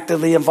 I'm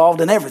actively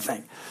involved in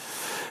everything.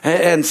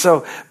 And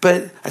so,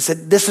 but I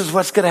said, this is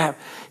what's going to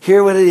happen.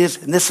 Hear what it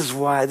is, and this is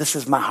why. This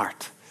is my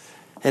heart.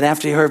 And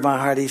after he heard my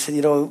heart, he said,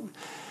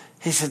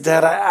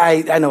 Dad,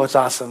 I know it's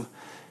awesome.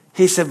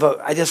 He said,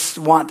 but I just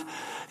want,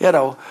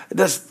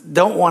 just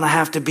don't want to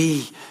have to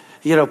be,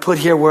 put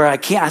here where I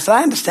can't. I said,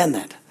 I understand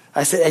that.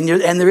 I said,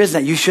 and there is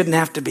that. You shouldn't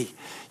have to be.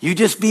 You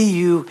just be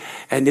you,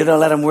 and you don't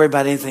let them worry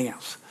about anything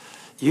else.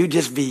 You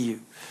just be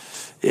you,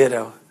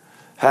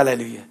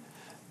 hallelujah.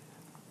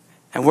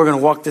 And we're going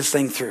to walk this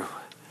thing through.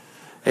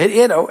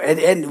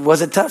 And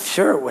was it tough?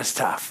 Sure, it was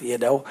tough,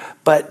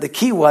 But the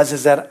key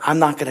is that I'm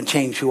not going to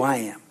change who I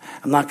am.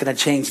 I'm not going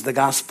to change the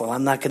gospel.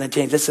 I'm not going to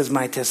change. This is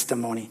my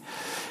testimony.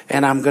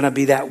 And I'm going to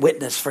be that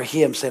witness for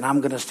him, saying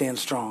I'm going to stand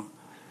strong.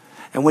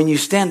 And when you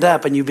stand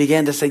up and you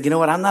begin to say, you know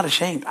what, I'm not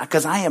ashamed,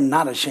 because I am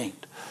not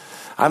ashamed.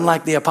 I'm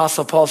like the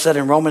Apostle Paul said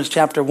in Romans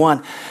chapter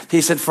 1.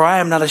 He said, for I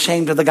am not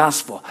ashamed of the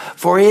gospel,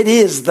 for it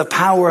is the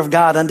power of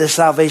God unto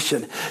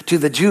salvation, to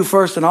the Jew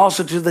first and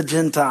also to the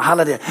Gentile.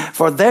 Hallelujah.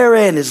 For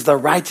therein is the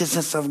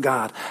righteousness of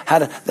God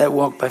that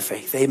walk by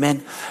faith.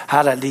 Amen.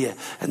 Hallelujah.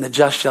 And the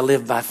just shall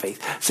live by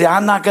faith. See,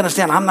 I'm not going to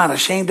stand. I'm not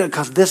ashamed of it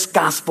because this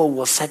gospel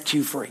will set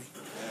you free.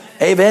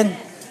 Amen.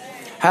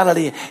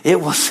 Hallelujah. It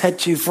will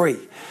set you free.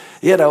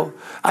 You know,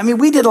 I mean,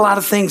 we did a lot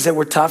of things that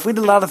were tough. We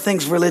did a lot of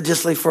things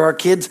religiously for our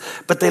kids,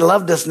 but they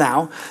loved us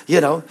now.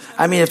 You know,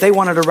 I mean, if they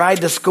wanted to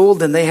ride to school,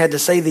 then they had to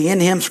say the in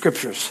him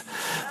scriptures.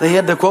 They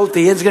had to quote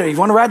the in scriptures. If you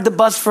want to ride the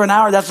bus for an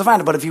hour, that's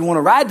fine. But if you want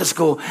to ride to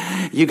school,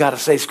 you got to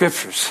say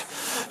scriptures.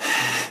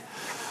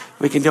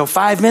 We can go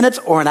 5 minutes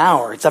or an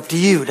hour. It's up to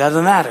you.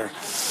 Doesn't matter.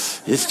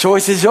 His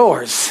choice is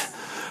yours.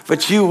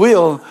 But you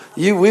will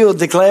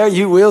declare,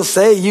 you will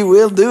say, you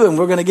will do, and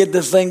we're going to get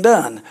this thing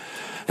done.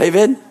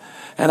 Amen.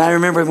 And I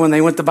remember when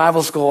they went to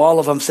Bible school, all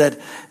of them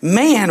said,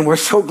 man, we're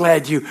so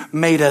glad you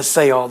made us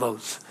say all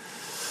those.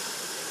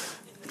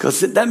 Because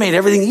that made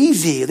everything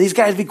easy. These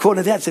guys be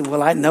quoting that and say,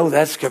 well, I know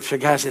that scripture,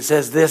 guys. It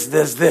says this,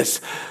 this,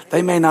 this.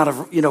 They may not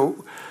have,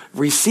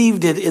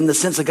 received it in the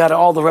sense of got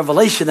all the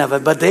revelation of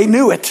it, but they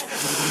knew it.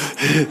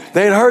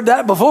 They'd heard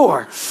that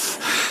before.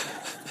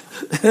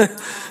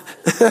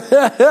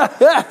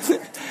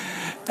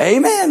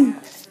 Amen.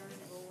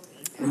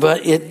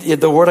 But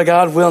the word of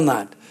God will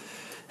not.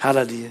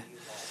 Hallelujah.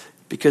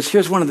 Because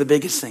here's one of the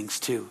biggest things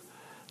too.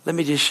 Let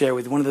me just share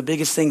with you one of the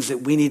biggest things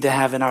that we need to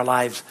have in our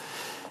lives.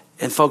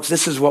 And folks,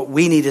 this is what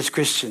we need as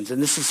Christians.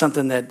 And this is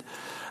something that,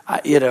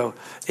 it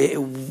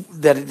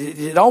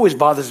always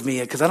bothers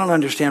me because I don't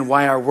understand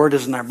why our word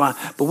isn't our bond.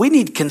 But we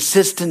need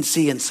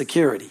consistency and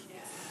security.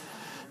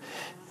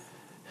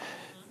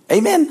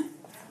 Amen.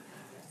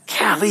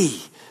 Golly.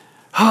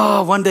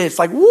 Oh, one day it's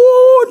like,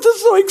 whoa, I'm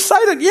just so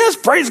excited. Yes,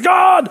 praise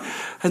God.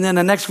 And then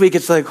the next week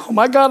it's like, oh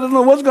my God, I don't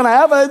know what's going to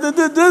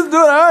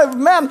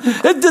happen. Man,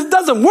 it just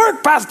doesn't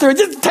work, Pastor.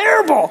 It's just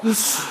terrible.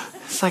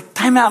 It's like,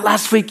 time out.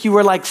 Last week you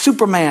were like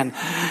Superman.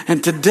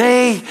 And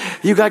today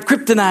you got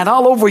kryptonite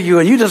all over you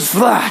and you just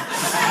fly.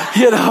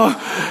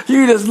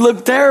 You just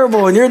look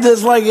terrible and you're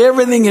just like,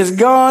 everything is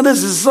gone.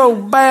 This is so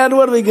bad.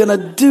 What are we going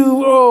to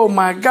do? Oh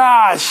my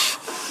gosh.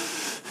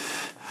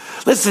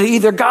 Listen,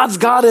 either God's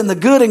God in the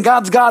good and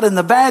God's God in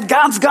the bad.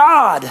 God's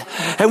God.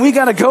 And we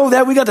got to go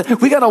there. We got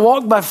to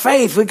walk by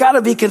faith. We got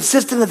to be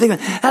consistent in things.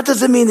 That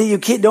doesn't mean that you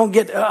don't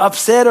get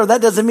upset, or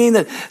that doesn't mean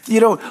that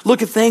you don't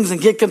look at things and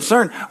get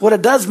concerned. What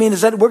it does mean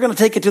is that we're going to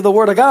take it to the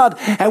Word of God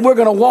and we're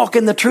going to walk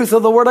in the truth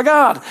of the Word of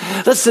God.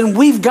 Listen,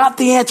 we've got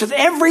the answers.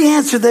 Every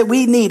answer that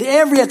we need,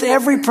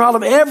 every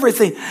problem,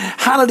 everything,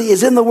 hallelujah,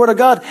 is in the Word of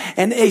God.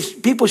 And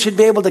people should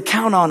be able to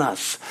count on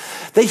us.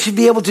 They should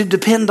be able to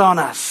depend on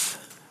us.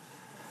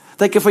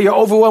 Thank you for your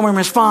overwhelming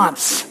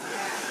response.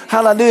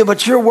 Hallelujah.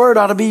 But your word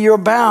ought to be your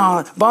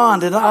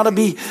bond. It ought to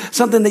be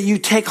something that you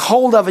take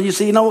hold of and you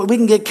say, we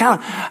can get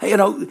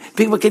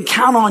people can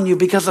count on you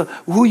because of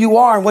who you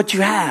are and what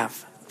you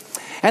have.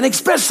 And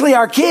especially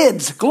our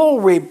kids.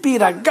 Glory be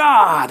to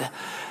God.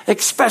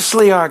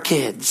 Especially our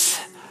kids.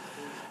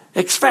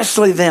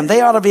 Especially them. They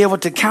ought to be able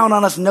to count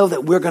on us and know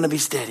that we're going to be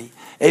steady.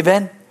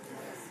 Amen.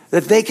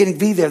 That they can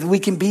be there, that we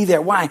can be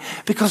there. Why?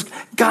 Because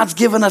God's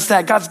given us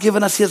that. God's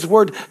given us His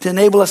word to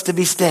enable us to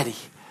be steady.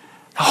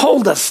 To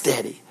hold us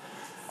steady.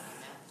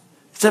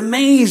 It's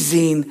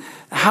amazing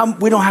how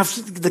we don't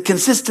have the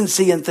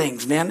consistency in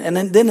things, man. And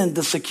then in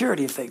the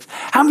security of things.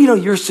 How many of you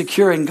know you're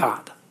secure in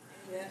God?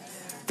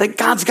 That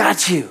God's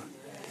got you.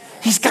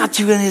 He's got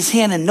you in His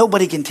hand and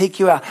nobody can take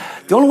you out.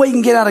 The only way you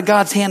can get out of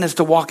God's hand is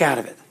to walk out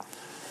of it.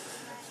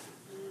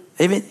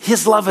 Amen.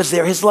 His love is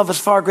there. His love is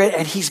far greater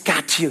and He's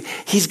got you.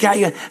 He's got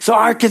you. So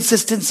our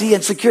consistency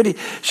and security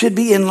should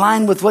be in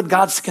line with what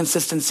God's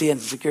consistency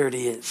and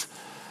security is.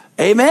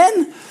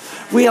 Amen.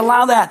 We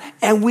allow that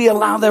and we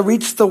allow that to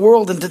reach the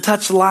world and to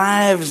touch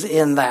lives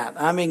in that.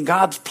 I mean,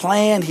 God's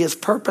plan, His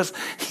purpose,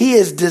 He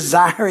is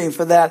desiring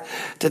for that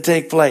to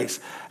take place.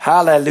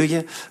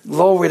 Hallelujah.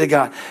 Glory to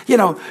God.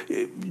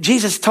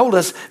 Jesus told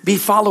us, be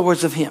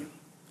followers of Him.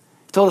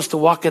 He told us to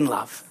walk in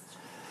love.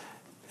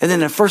 And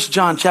then in 1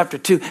 John chapter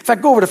 2, in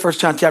fact, go over to 1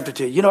 John chapter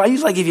 2. I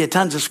usually give you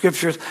tons of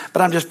scriptures,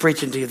 but I'm just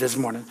preaching to you this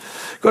morning.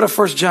 Go to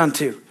 1 John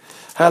 2.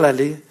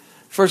 Hallelujah.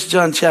 1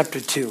 John chapter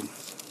 2.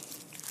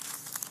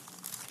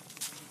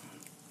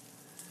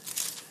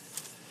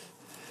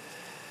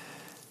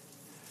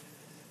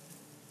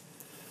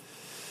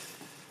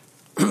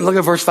 Look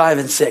at verse 5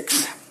 and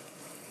 6.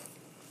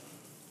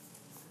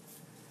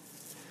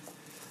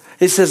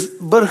 It says,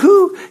 but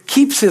who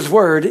keeps His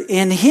word?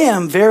 In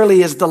Him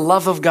verily is the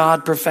love of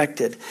God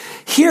perfected.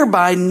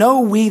 Hereby know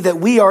we that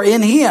we are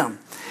in Him.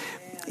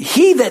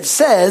 He that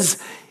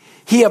says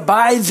he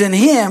abides in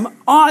Him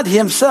ought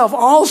himself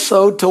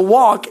also to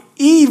walk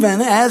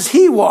even as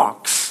He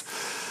walks.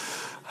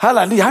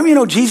 Hallelujah. How many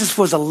know Jesus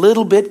was a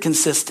little bit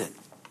consistent?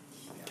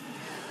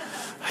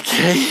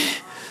 Okay.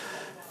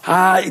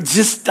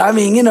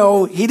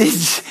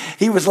 He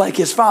He was like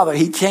his father.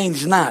 He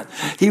changed not.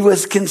 He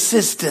was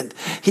consistent.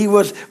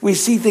 We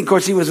see things, of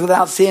course, he was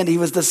without sin. He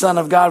was the Son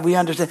of God. We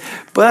understand.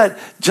 But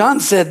John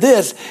said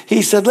this.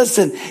 He said,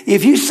 listen,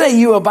 if you say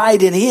you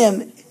abide in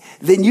him,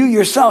 then you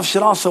yourself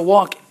should also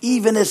walk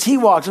even as he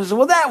walks. I said,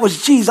 well, that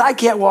was Jesus. I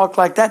can't walk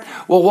like that.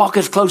 Well, walk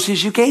as close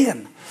as you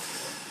can.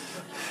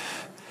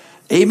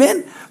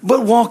 Amen.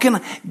 But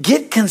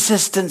get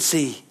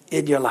consistency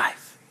in your life.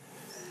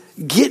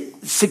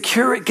 Get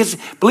security. Because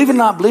believe it or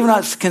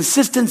not,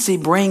 consistency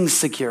brings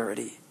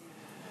security.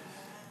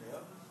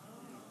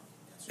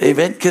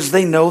 Amen. Because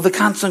they know the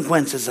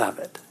consequences of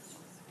it.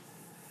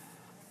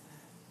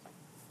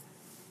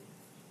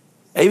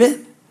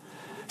 Amen.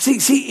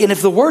 See, and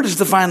if the word is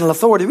the final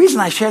authority, the reason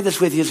I share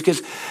this with you is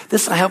because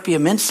this will help you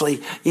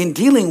immensely in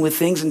dealing with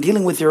things and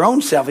dealing with your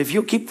own self. If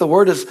you'll keep the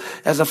word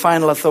as a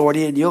final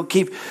authority and you'll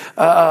keep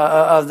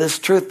this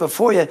truth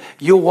before you,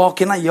 you'll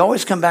walk in. You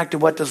always come back to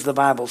what does the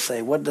Bible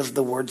say? What does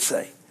the word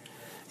say?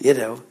 You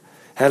know.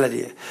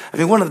 Hallelujah. I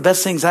mean, one of the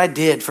best things I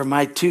did for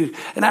my two,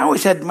 and I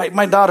always had,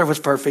 my daughter was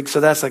perfect, so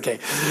that's okay.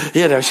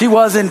 You know, she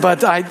wasn't, but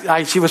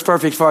she was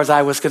perfect as far as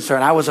I was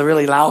concerned. I was a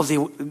really lousy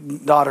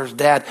daughter's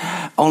dad,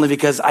 only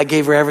because I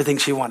gave her everything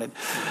she wanted.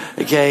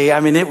 Okay, I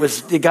mean,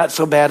 it got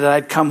so bad that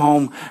I'd come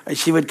home,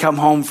 she would come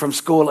home from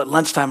school at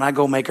lunchtime, and I'd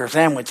go make her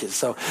sandwiches.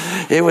 So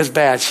it was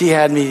bad. She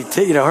had me,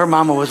 her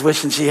mama was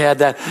wishing she had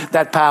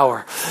that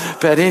power.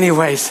 But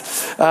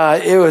anyways,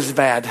 it was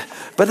bad.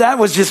 But that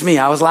was just me.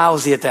 I was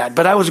lousy at that.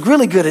 But I was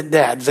really good at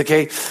dads,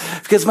 okay?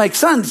 Because my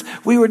sons,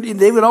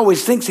 they would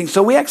always think things.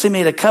 So we actually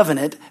made a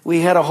covenant.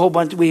 We had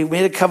we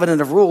made a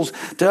covenant of rules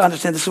to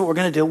understand this is what we're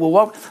going to do. We'll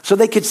walk, so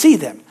they could see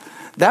them.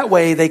 That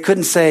way they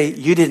couldn't say,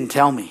 you didn't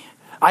tell me.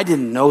 I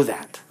didn't know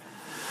that.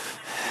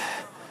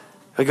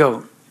 I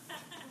go,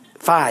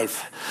 5,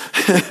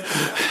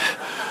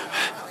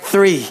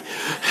 3.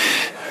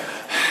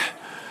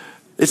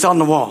 It's on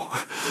the wall.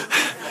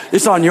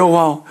 It's on your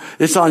wall.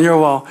 It's on your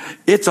wall.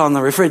 It's on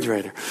the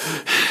refrigerator.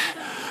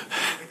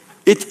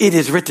 It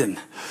is written.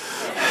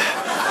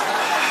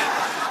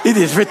 It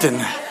is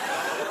written.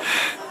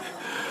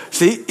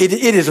 See,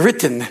 it is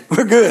written.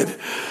 We're good.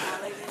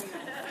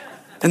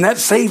 And that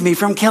saved me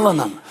from killing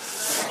them.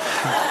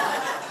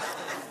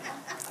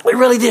 It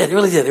really did. It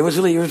really did. It was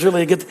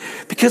really good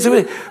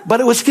but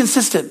it was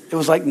consistent. It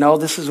was like, no,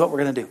 this is what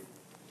we're going to do.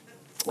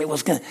 It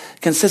was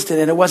consistent,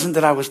 and it wasn't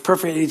that I was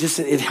perfect.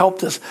 It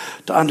helped us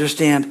to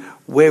understand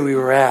where we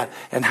were at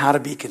and how to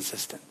be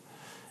consistent.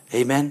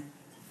 Amen.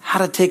 How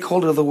to take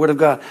hold of the Word of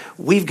God.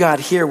 We've got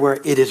here where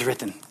it is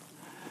written.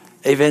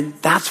 Amen.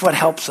 That's what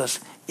helps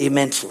us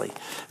immensely.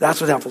 That's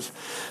what helps us.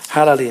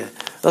 Hallelujah.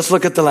 Let's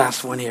look at the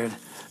last one here.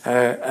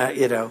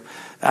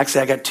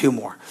 Actually, I got 2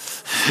 more.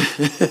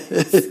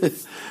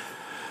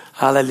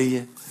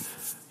 Hallelujah.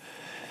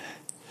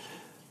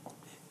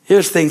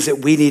 Here's things that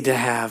we need to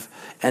have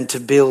and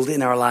to build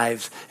in our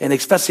lives, and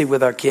especially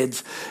with our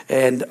kids.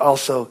 And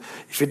also,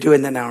 if you're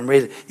doing that now and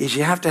raising, is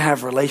you have to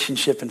have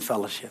relationship and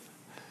fellowship.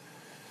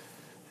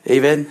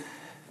 Amen.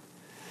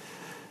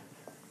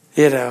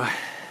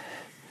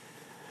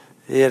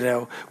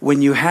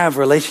 When you have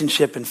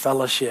relationship and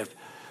fellowship,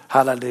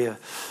 hallelujah.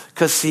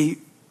 Because see,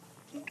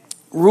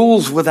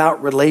 rules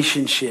without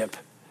relationship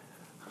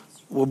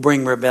will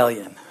bring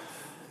rebellion.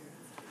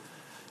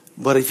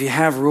 But if you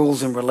have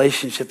rules and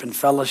relationship and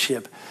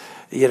fellowship,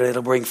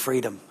 it'll bring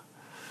freedom.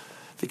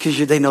 Because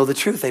they know the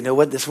truth. They know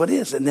what this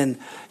is. And then,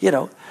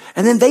 and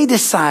then they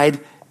decide,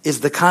 is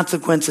the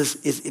consequences,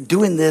 is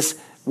doing this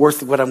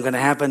worth what I'm going to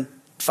happen?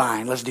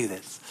 Fine, let's do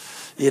this.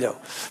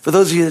 For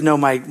those of you that know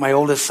my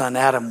oldest son,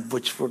 Adam,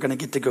 which we're going to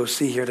get to go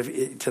see here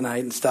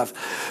tonight and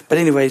stuff. But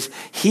anyways,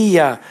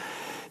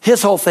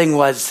 his whole thing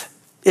was,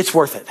 it's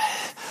worth it.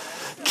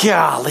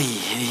 Golly,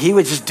 he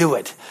would just do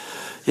it.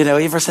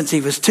 Ever since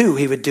he was 2,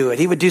 he would do it.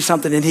 He would do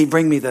something and he'd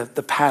bring me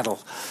the paddle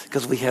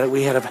because we had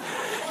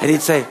and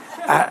he'd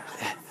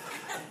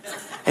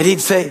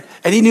say,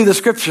 and he knew the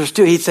scriptures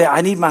too. He'd say,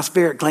 I need my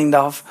spirit cleaned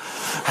off.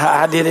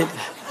 I did it.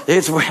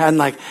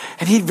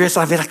 And he'd be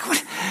like,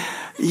 what?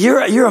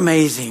 You're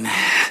amazing.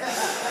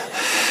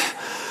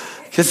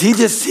 Because he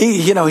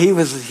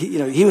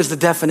was the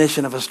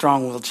definition of a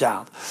strong-willed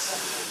child.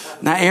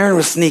 Now Aaron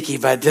was sneaky,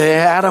 but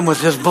Adam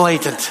was just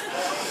blatant.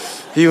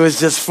 He was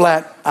just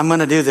flat. I'm going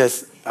to do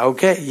this.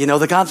 Okay, you know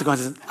the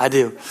consequences. I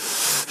do.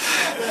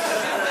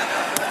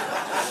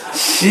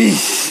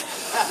 Sheesh.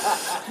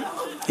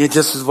 It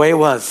just was the way it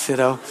was,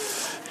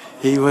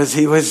 He was.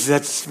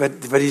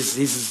 But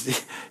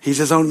he's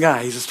his own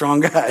guy. He's a strong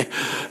guy.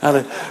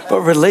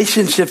 But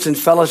relationships and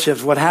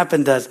fellowships, what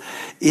happened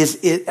is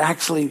it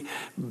actually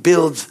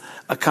builds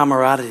a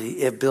camaraderie.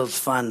 It builds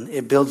fun.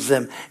 It builds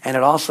them, and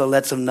it also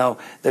lets them know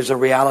there's a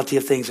reality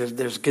of things.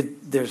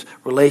 There's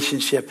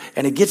relationship,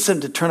 and it gets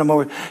them to turn them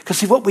over. Because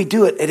see, what we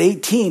do at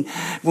 18,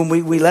 when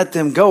we let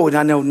them go, and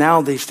I know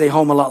now they stay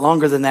home a lot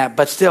longer than that,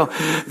 but still,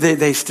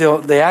 they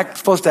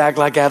supposed to act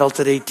like adults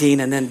at 18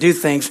 and then do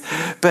things,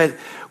 but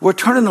we're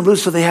turning them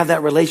loose so they have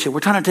that relationship. We're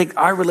trying to take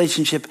our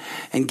relationship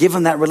and give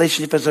them that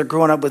relationship as they're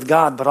growing up with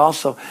God, but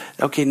also,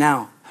 okay,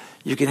 now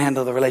you can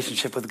handle the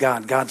relationship with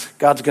God. God's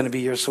going to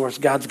be your source.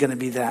 God's going to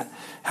be that.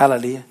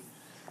 Hallelujah.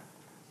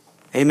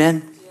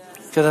 Amen?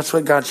 Because that's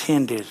what God's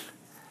hand is.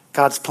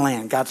 God's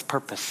plan, God's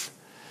purpose.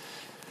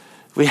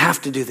 We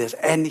have to do this.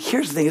 And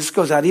here's the thing, this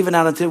goes out even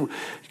out into,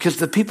 because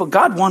the people,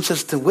 God wants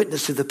us to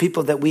witness to the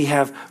people that we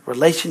have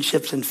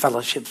relationships and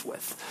fellowships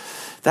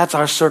with. That's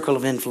our circle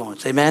of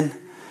influence. Amen?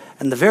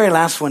 And the very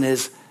last one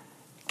is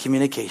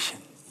communication.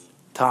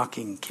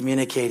 Talking,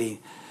 communicating,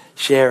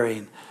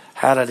 sharing.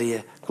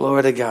 Hallelujah.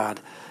 Glory to God.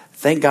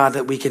 Thank God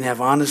that we can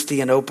have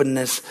honesty and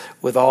openness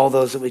with all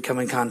those that we come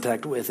in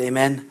contact with.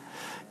 Amen?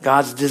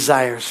 God's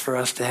desires for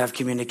us to have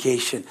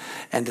communication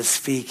and to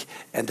speak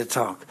and to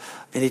talk.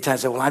 Many times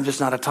I say, well, I'm just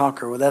not a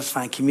talker. Well, that's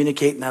fine.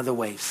 Communicate in other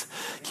ways.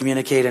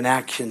 Communicate in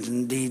actions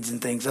and deeds and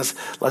things.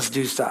 Let's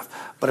do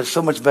stuff. But it's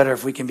so much better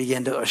if we can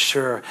begin to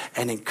assure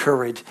and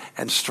encourage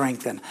and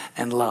strengthen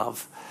and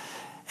love.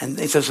 And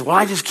he says, well,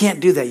 I just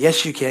can't do that.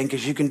 Yes, you can,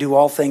 because you can do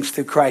all things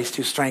through Christ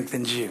who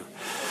strengthens you.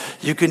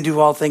 You can do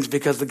all things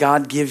because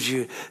God gives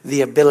you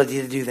the ability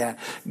to do that.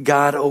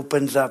 God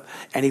opens up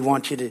and he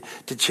wants you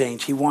to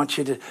change. He wants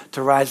you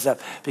to rise up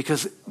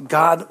because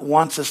God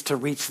wants us to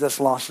reach this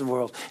lost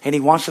world and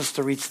he wants us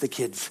to reach the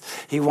kids.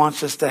 He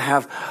wants us to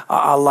have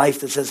a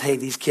life that says, hey,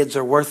 these kids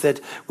are worth it.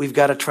 We've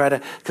got to try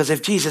to, because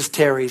if Jesus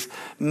tarries,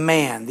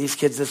 man, these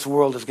kids, this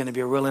world is going to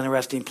be a real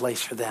interesting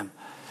place for them.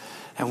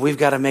 And we've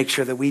got to make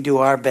sure that we do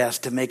our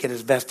best to make it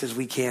as best as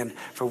we can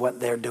for what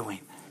they're doing.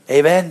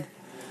 Amen?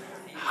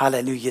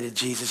 Hallelujah to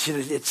Jesus.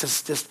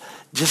 It's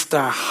just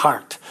our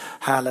heart.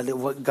 Hallelujah.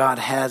 What God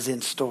has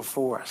in store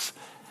for us.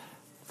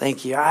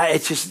 Thank you.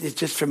 It's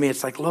just for me.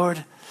 It's like,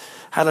 Lord,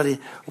 hallelujah.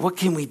 What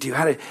can we do?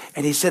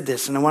 And he said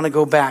this, and I want to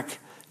go back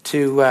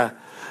to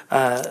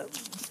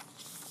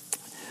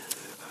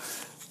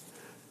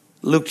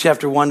Luke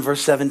chapter 1,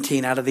 verse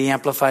 17 out of the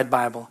Amplified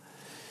Bible.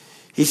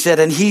 He said,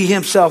 and he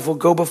himself will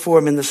go before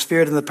him in the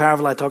spirit and the power of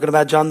light, talking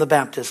about John the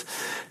Baptist,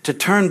 to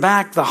turn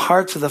back the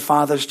hearts of the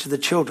fathers to the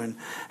children,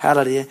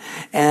 hallelujah,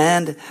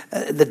 and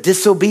the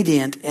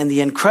disobedient and the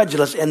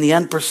incredulous and the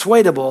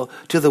unpersuadable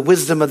to the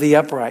wisdom of the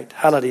upright,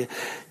 hallelujah.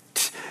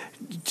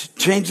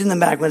 Changing them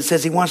back when it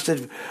says he wants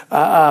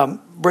to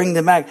bring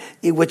them back,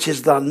 which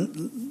is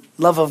the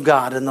love of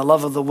God and the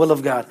love of the will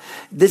of God.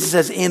 This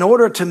says, in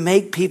order to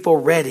make people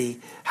ready,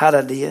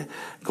 hallelujah,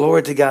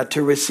 glory to God,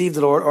 to receive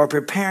the Lord, or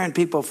preparing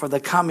people for the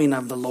coming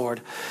of the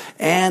Lord,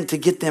 and to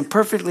get them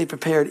perfectly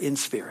prepared in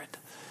spirit.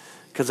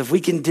 Because if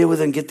we can deal with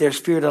them, get their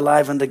spirit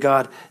alive unto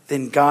God,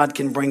 then God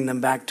can bring them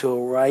back to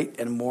a right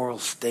and moral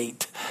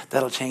state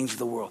that'll change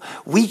the world.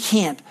 We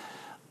can't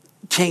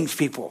change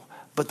people,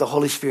 but the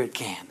Holy Spirit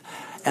can.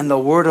 And the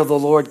word of the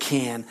Lord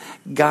can.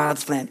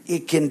 God's plan,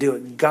 it can do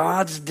it.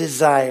 God's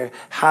desire,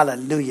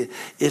 hallelujah,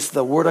 is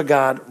the word of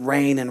God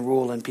reign and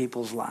rule in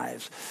people's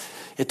lives.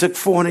 It took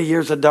 400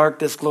 years of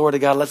darkness, glory to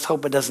God. Let's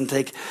hope it doesn't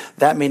take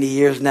that many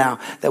years now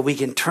that we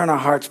can turn our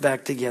hearts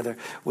back together.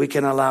 We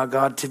can allow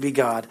God to be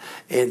God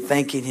and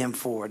thanking him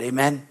for it.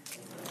 Amen?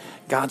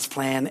 God's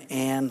plan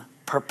and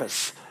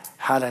purpose.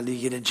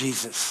 Hallelujah to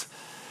Jesus.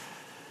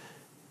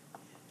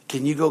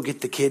 Can you go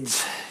get the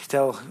kids?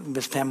 Tell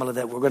Miss Pamela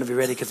that we're going to be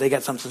ready because they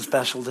got something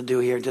special to do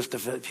here in just a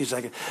few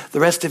seconds. The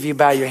rest of you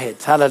bow your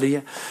heads.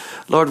 Hallelujah.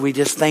 Lord, we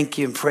just thank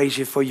you and praise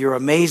you for your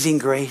amazing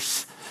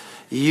grace.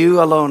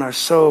 You alone are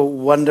so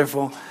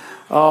wonderful.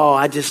 Oh,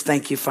 I just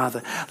thank you,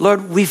 Father.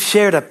 Lord, we've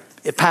shared a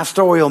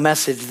pastoral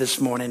message this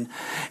morning,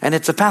 and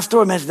it's a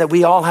pastoral message that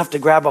we all have to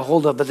grab a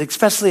hold of, but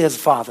especially as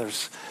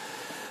fathers,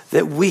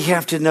 that we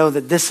have to know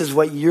that this is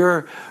what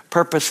your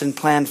purpose and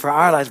plan for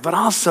our lives. But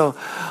also,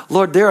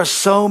 Lord, there are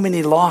so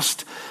many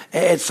lost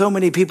and so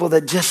many people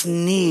that just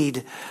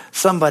need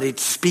somebody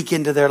to speak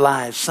into their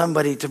lives,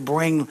 somebody to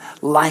bring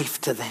life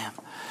to them.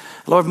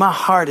 Lord, my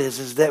heart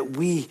is that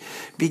we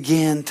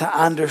begin to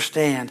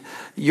understand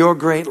your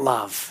great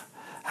love.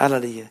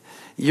 Hallelujah.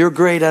 Your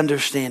great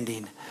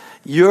understanding.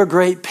 Your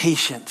great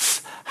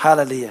patience.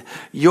 Hallelujah.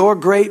 Your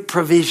great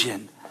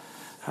provision.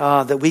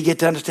 That we get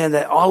to understand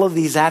that all of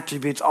these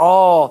attributes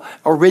all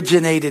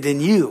originated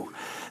in you.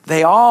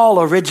 They all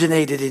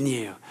originated in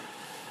you.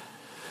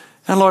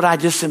 And Lord, I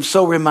just am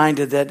so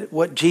reminded that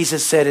what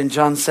Jesus said in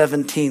John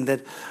 17,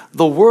 that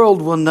the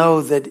world will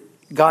know that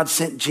God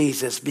sent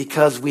Jesus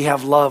because we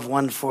have love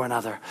one for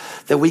another,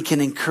 that we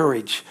can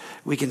encourage,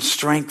 we can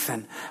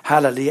strengthen,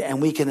 hallelujah,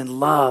 and we can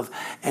love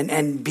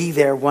and be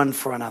there one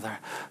for another.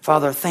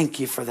 Father, thank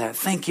you for that.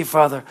 Thank you,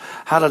 Father,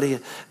 hallelujah,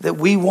 that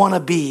we want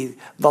to be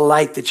the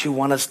light that you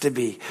want us to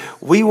be.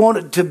 We want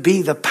it to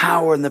be the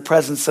power and the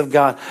presence of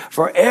God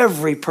for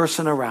every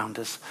person around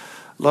us.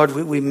 Lord,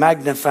 we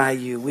magnify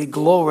you. We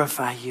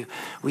glorify you.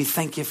 We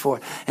thank you for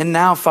it. And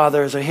now,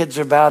 Father, as our heads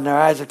are bowed and our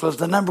eyes are closed,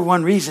 the number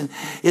one reason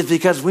is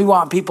because we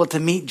want people to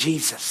meet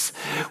Jesus.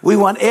 We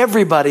want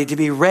everybody to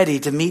be ready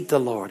to meet the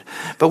Lord.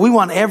 But we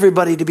want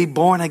everybody to be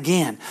born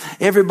again.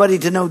 Everybody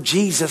to know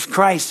Jesus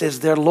Christ as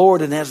their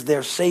Lord and as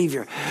their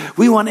Savior.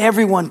 We want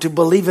everyone to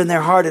believe in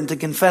their heart and to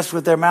confess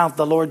with their mouth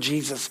the Lord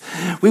Jesus.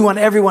 We want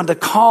everyone to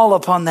call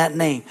upon that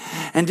name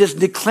and just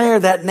declare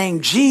that name,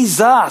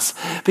 Jesus,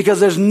 because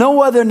there's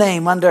no other name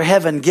name under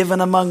heaven given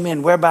among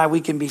men whereby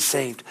we can be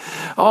saved.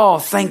 Oh,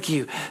 thank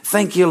you.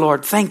 Thank you,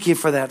 Lord. Thank you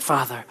for that,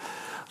 Father.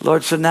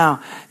 Lord, so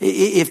now,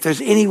 if there's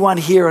anyone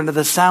here under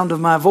the sound of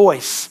my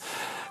voice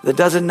that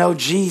doesn't know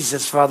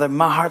Jesus, Father,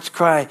 my heart's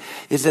cry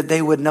is that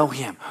they would know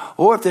him.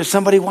 Or if there's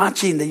somebody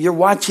watching, that you're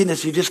watching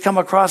this, you just come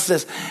across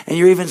this, and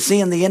you're even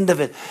seeing the end of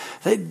it,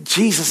 that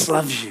Jesus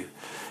loves you.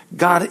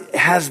 God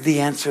has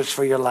the answers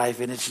for your life,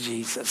 and it's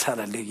Jesus.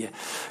 Hallelujah.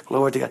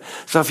 Glory to God.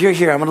 So if you're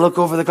here, I'm going to look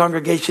over the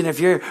congregation. If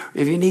you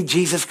need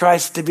Jesus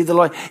Christ to be the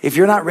Lord, if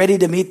you're not ready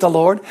to meet the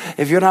Lord,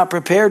 if you're not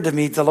prepared to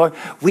meet the Lord,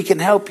 we can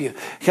help you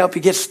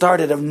get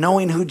started of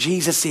knowing who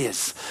Jesus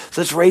is. So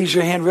let's raise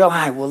your hand real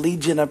high. We'll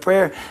lead you in a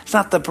prayer. It's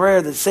not the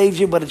prayer that saves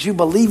you, but it's you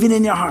believing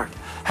in your heart.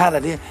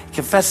 Hallelujah.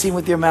 Confessing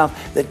with your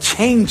mouth that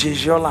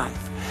changes your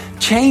life.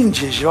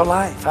 Changes your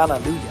life.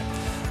 Hallelujah.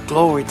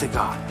 Glory to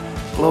God.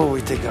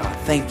 Glory to God.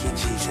 Thank you,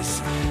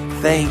 Jesus.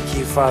 Thank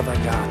you, Father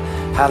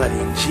God.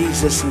 Hallelujah. In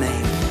Jesus'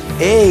 name.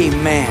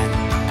 Amen.